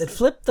arcade units and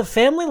flip the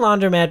family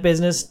laundromat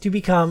business to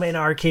become an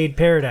arcade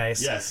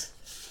paradise.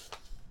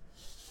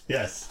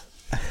 Yes.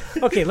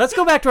 Okay, let's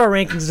go back to our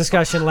rankings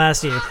discussion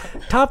last year.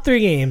 Top 3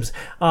 games.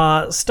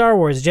 Star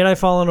Wars, Jedi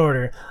Fallen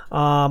Order.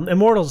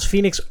 Immortals,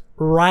 Phoenix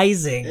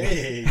Rising.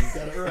 Hey, you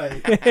got it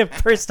right.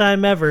 First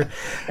time ever.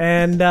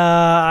 And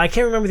I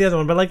can't remember the other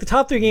one, but like the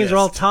top 3 games are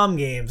all Tom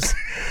games.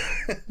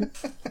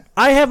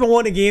 I haven't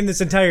won a game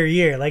this entire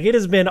year. Like it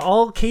has been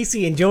all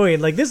Casey enjoying.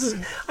 Like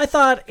I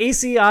thought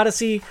AC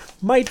Odyssey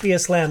might be a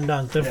slam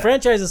dunk. The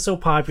franchise is so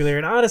popular,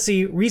 and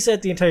Odyssey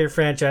reset the entire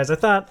franchise. I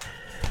thought...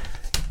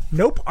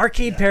 Nope,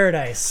 Arcade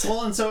Paradise.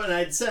 Well, and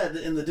I'd said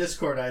in the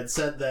Discord,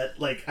 that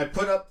like I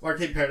put up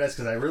Arcade Paradise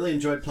because I really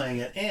enjoyed playing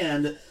it,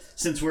 and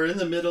since we're in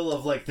the middle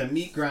of like the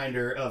meat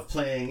grinder of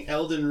playing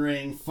Elden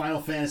Ring,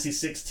 Final Fantasy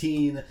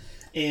 16,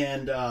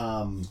 and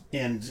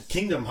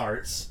Kingdom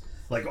Hearts,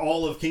 like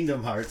all of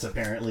Kingdom Hearts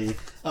apparently,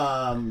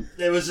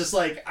 it was just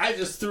like I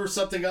just threw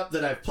something up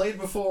that I've played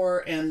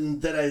before and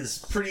that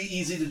is pretty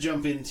easy to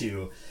jump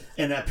into.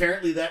 And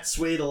apparently that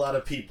swayed a lot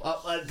of people.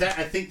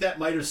 I think that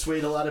might have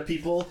swayed a lot of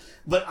people.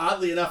 But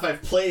oddly enough,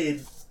 I've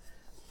played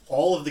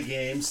all of the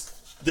games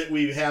that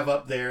we have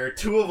up there,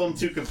 2 of them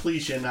to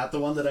completion, not the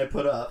one that I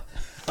put up.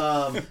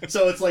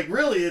 So it's like,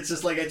 really, it's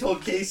just like I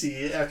told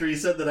Casey after he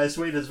said that I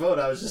swayed his vote,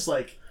 I was just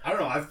like, I don't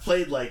know, I've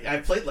played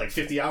like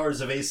 50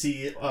 hours of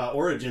AC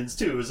Origins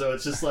too, so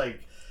it's just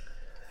like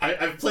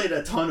I've played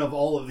a ton of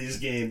all of these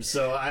games,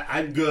 so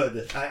I'm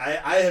good.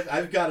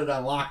 I've got it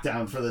on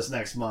lockdown for this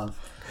next month.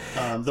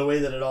 The way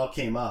that it all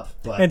came up.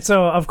 And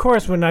so, of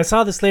course, when I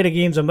saw the slate of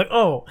games, I'm like,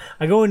 oh,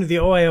 I go into the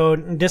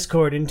OiO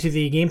Discord, into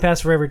the Game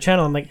Pass Forever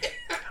channel. I'm like,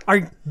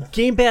 our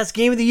Game Pass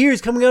Game of the Year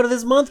is coming out of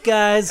this month,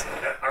 guys.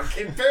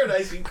 Arcade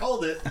Paradise, you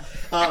called it.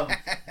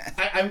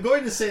 I'm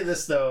going to say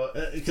this, though,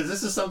 because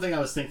this is something I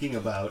was thinking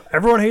about.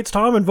 Everyone hates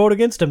Tom and vote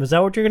against him. Is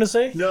that what you're going to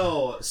say?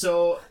 No.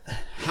 So,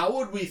 how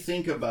would we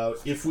think about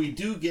if we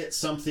do get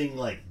something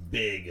like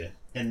big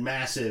and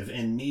massive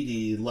and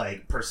meaty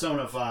like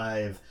Persona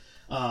 5...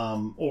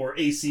 or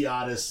AC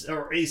Odyssey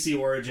or AC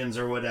Origins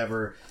or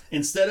whatever,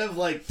 instead of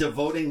like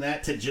devoting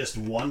that to just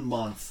 1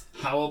 month,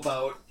 how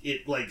about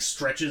it like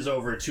stretches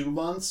over 2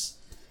 months?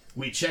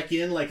 We check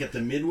in like at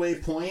the midway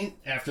point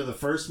after the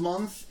first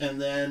month,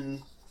 and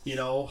then, you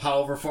know,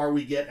 however far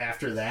we get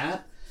after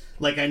that.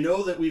 Like, I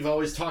know that we've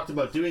always talked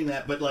about doing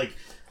that, but like,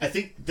 I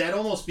think that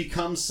almost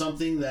becomes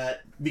something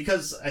that,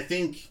 because I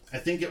think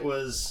it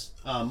was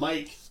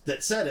Mike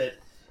that said it.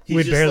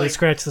 We'd barely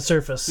scratch the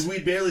surface.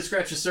 We'd barely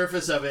scratch the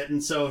surface of it,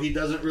 and so he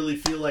doesn't really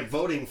feel like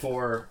voting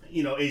for,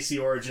 you know, AC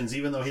Origins,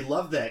 even though he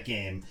loved that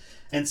game.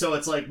 And so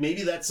it's like,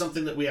 maybe that's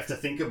something that we have to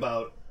think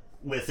about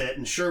with it.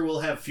 And sure, we'll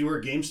have fewer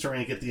games to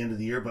rank at the end of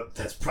the year, but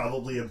that's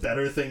probably a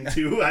better thing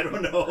too. I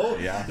don't know.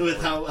 Yeah.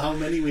 With how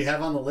many we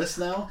have on the list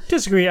now.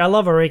 Disagree. I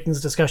love our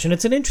rankings discussion.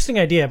 It's an interesting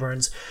idea,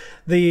 Burns.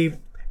 The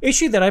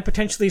issue that I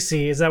potentially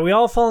see is that we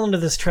all fall into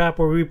this trap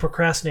where we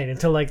procrastinate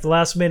until like the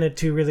last minute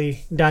to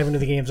really dive into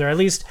the games, or at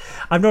least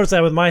I've noticed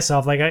that with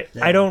myself. Like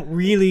I don't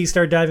really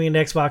start diving into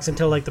Xbox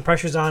until like the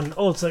pressure's on.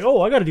 Oh, it's like,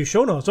 oh, I got to do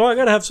show notes. Oh, I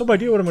got to have some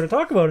idea what I'm going to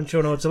talk about in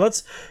show notes. So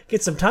let's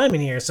get some time in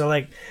here. So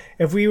like,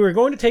 if we were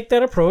going to take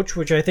that approach,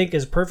 which I think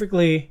is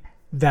perfectly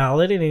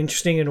valid and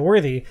interesting and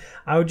worthy,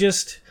 I would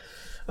just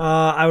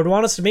I would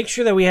want us to make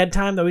sure that we had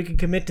time that we could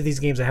commit to these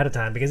games ahead of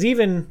time, because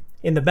even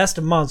in the best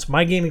of months,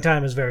 my gaming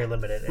time is very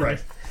limited.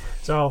 Right.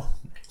 So,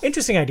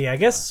 interesting idea, I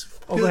guess.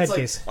 Oh, go ahead, like,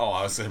 Case. Oh,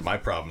 I was saying my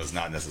problem is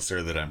not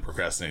necessarily that I'm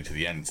procrastinating to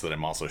the end. It's that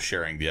I'm also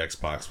sharing the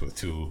Xbox with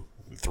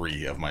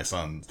 3 of my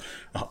sons,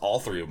 all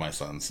 3 of my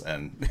sons.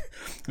 And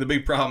the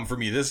big problem for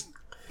me this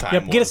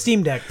time get a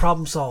Steam Deck.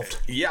 Problem solved.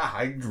 Yeah,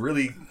 I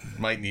really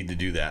might need to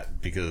do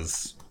that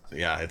because,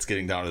 yeah, it's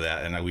getting down to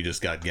that. And we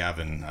just got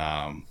Gavin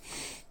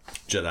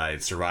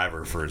Jedi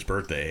Survivor for his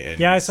birthday. And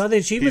yeah, I saw the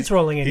achievements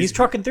rolling in. He's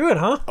trucking through it,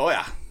 huh? Oh,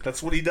 yeah.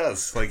 That's what he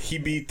does. Like, he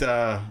beat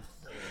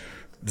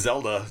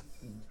Zelda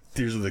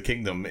Tears of the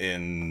Kingdom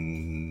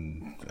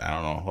in, I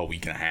don't know, a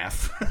week and a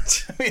half.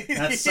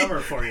 That's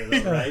summer for you,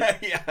 though, right?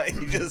 Yeah,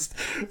 he just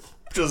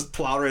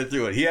plowed right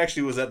through it. He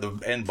actually was at the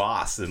end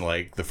boss in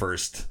like the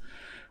first,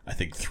 I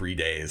think, 3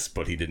 days,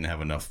 but he didn't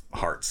have enough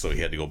hearts, so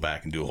he had to go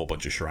back and do a whole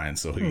bunch of shrines,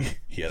 so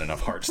he had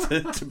enough hearts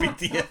to beat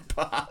the end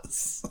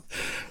boss.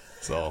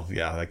 So,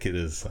 yeah, that kid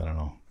is, I don't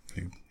know.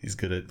 He's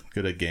good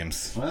at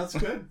games. Well, that's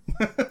good.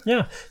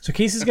 Yeah. So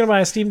Casey's going to buy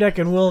a Steam Deck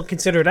and we'll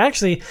consider it.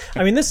 Actually,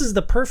 I mean, this is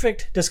the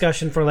perfect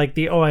discussion for like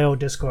the OiO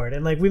Discord.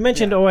 And like we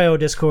mentioned OiO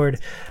Discord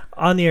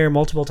on the air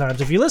multiple times.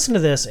 If you listen to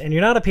this and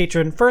you're not a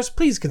patron, first,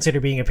 please consider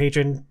being a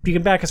patron. You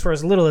can back us for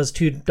as little as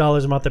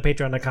 $2 a month at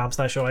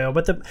patreon.com/OiO.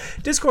 But the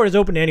Discord is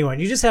open to anyone.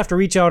 You just have to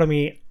reach out to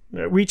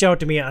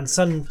me on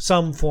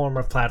some form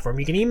of platform.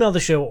 You can email the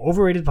show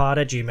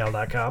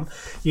overratedpod@gmail.com.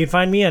 You can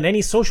find me on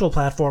any social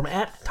platform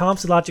at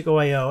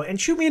TomSlogic_OiO and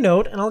shoot me a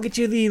note and I'll get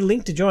you the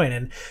link to join.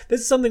 And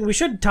this is something we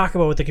should talk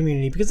about with the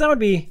community, because that would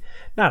be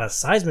not a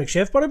seismic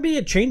shift, but it'd be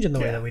a change in the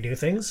way that we do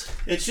things.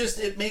 It's just,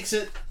 it makes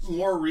it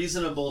more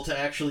reasonable to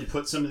actually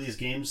put some of these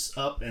games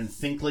up and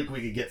think like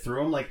we could get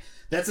through them. Like,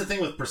 that's the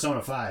thing with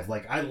Persona 5.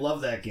 Like, I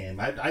love that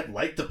game. I'd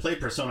like to play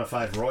Persona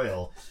 5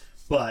 Royal,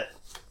 but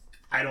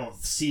I don't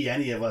see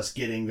any of us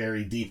getting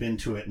very deep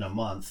into it in a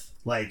month.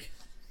 Like,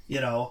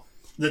 you know,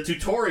 the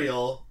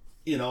tutorial,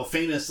 you know,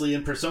 famously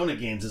in Persona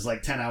games is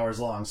like 10 hours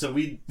long. So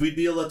we'd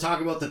be able to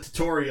talk about the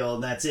tutorial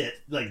and that's it.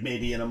 Like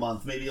maybe in a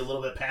month, maybe a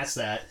little bit past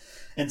that.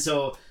 And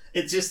so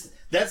it's just,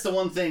 that's the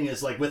one thing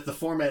is like with the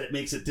format, it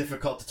makes it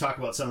difficult to talk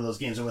about some of those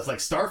games. And with like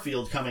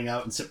Starfield coming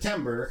out in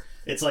September,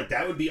 it's like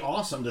that would be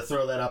awesome to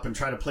throw that up and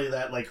try to play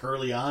that like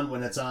early on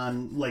when it's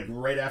on, like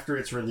right after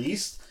it's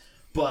released.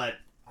 But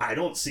I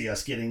don't see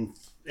us getting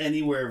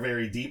anywhere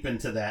very deep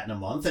into that in a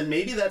month. And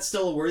maybe that's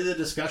still a worthy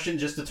discussion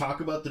just to talk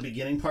about the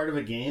beginning part of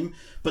a game.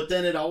 But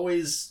then it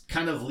always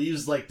kind of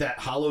leaves like that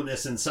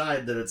hollowness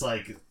inside that it's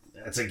like,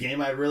 it's a game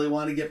I really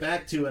want to get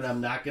back to and I'm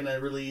not going to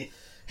really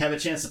have a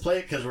chance to play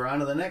it because we're on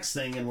to the next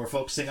thing and we're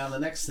focusing on the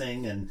next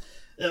thing. And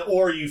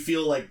or you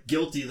feel like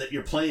guilty that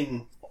you're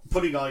putting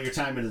all your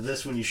time into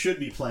this when you should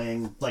be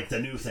playing like the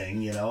new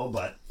thing, you know,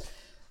 but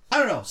I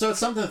don't know. So it's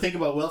something to think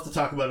about. We'll have to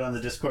talk about it on the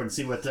Discord and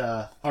see what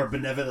our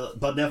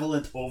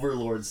benevolent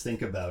overlords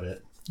think about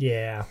it.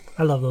 Yeah,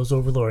 I love those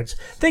overlords.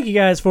 Thank you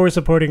guys for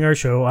supporting our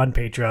show on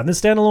Patreon.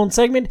 This standalone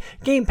segment,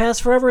 Game Pass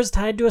Forever, is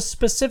tied to a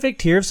specific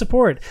tier of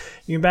support.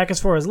 You can back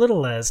us for as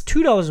little as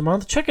 $2 a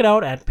month. Check it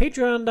out at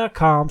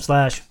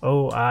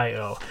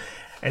patreon.com/OiO.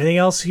 Anything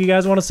else you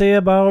guys want to say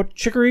about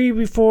Chicory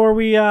before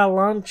we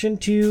launch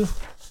into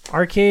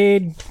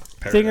Arcade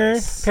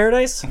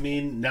Paradise? I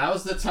mean,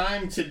 now's the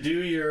time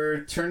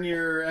to turn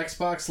your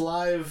Xbox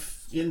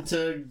Live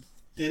into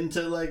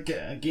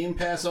like Game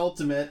Pass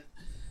Ultimate,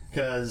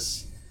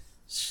 because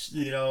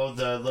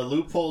the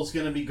loophole's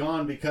going to be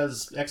gone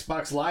because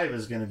Xbox Live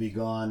is going to be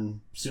gone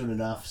soon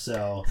enough.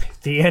 So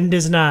the end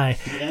is nigh.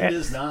 The end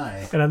is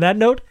nigh. And on that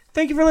note,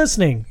 thank you for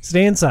listening.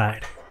 Stay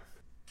inside.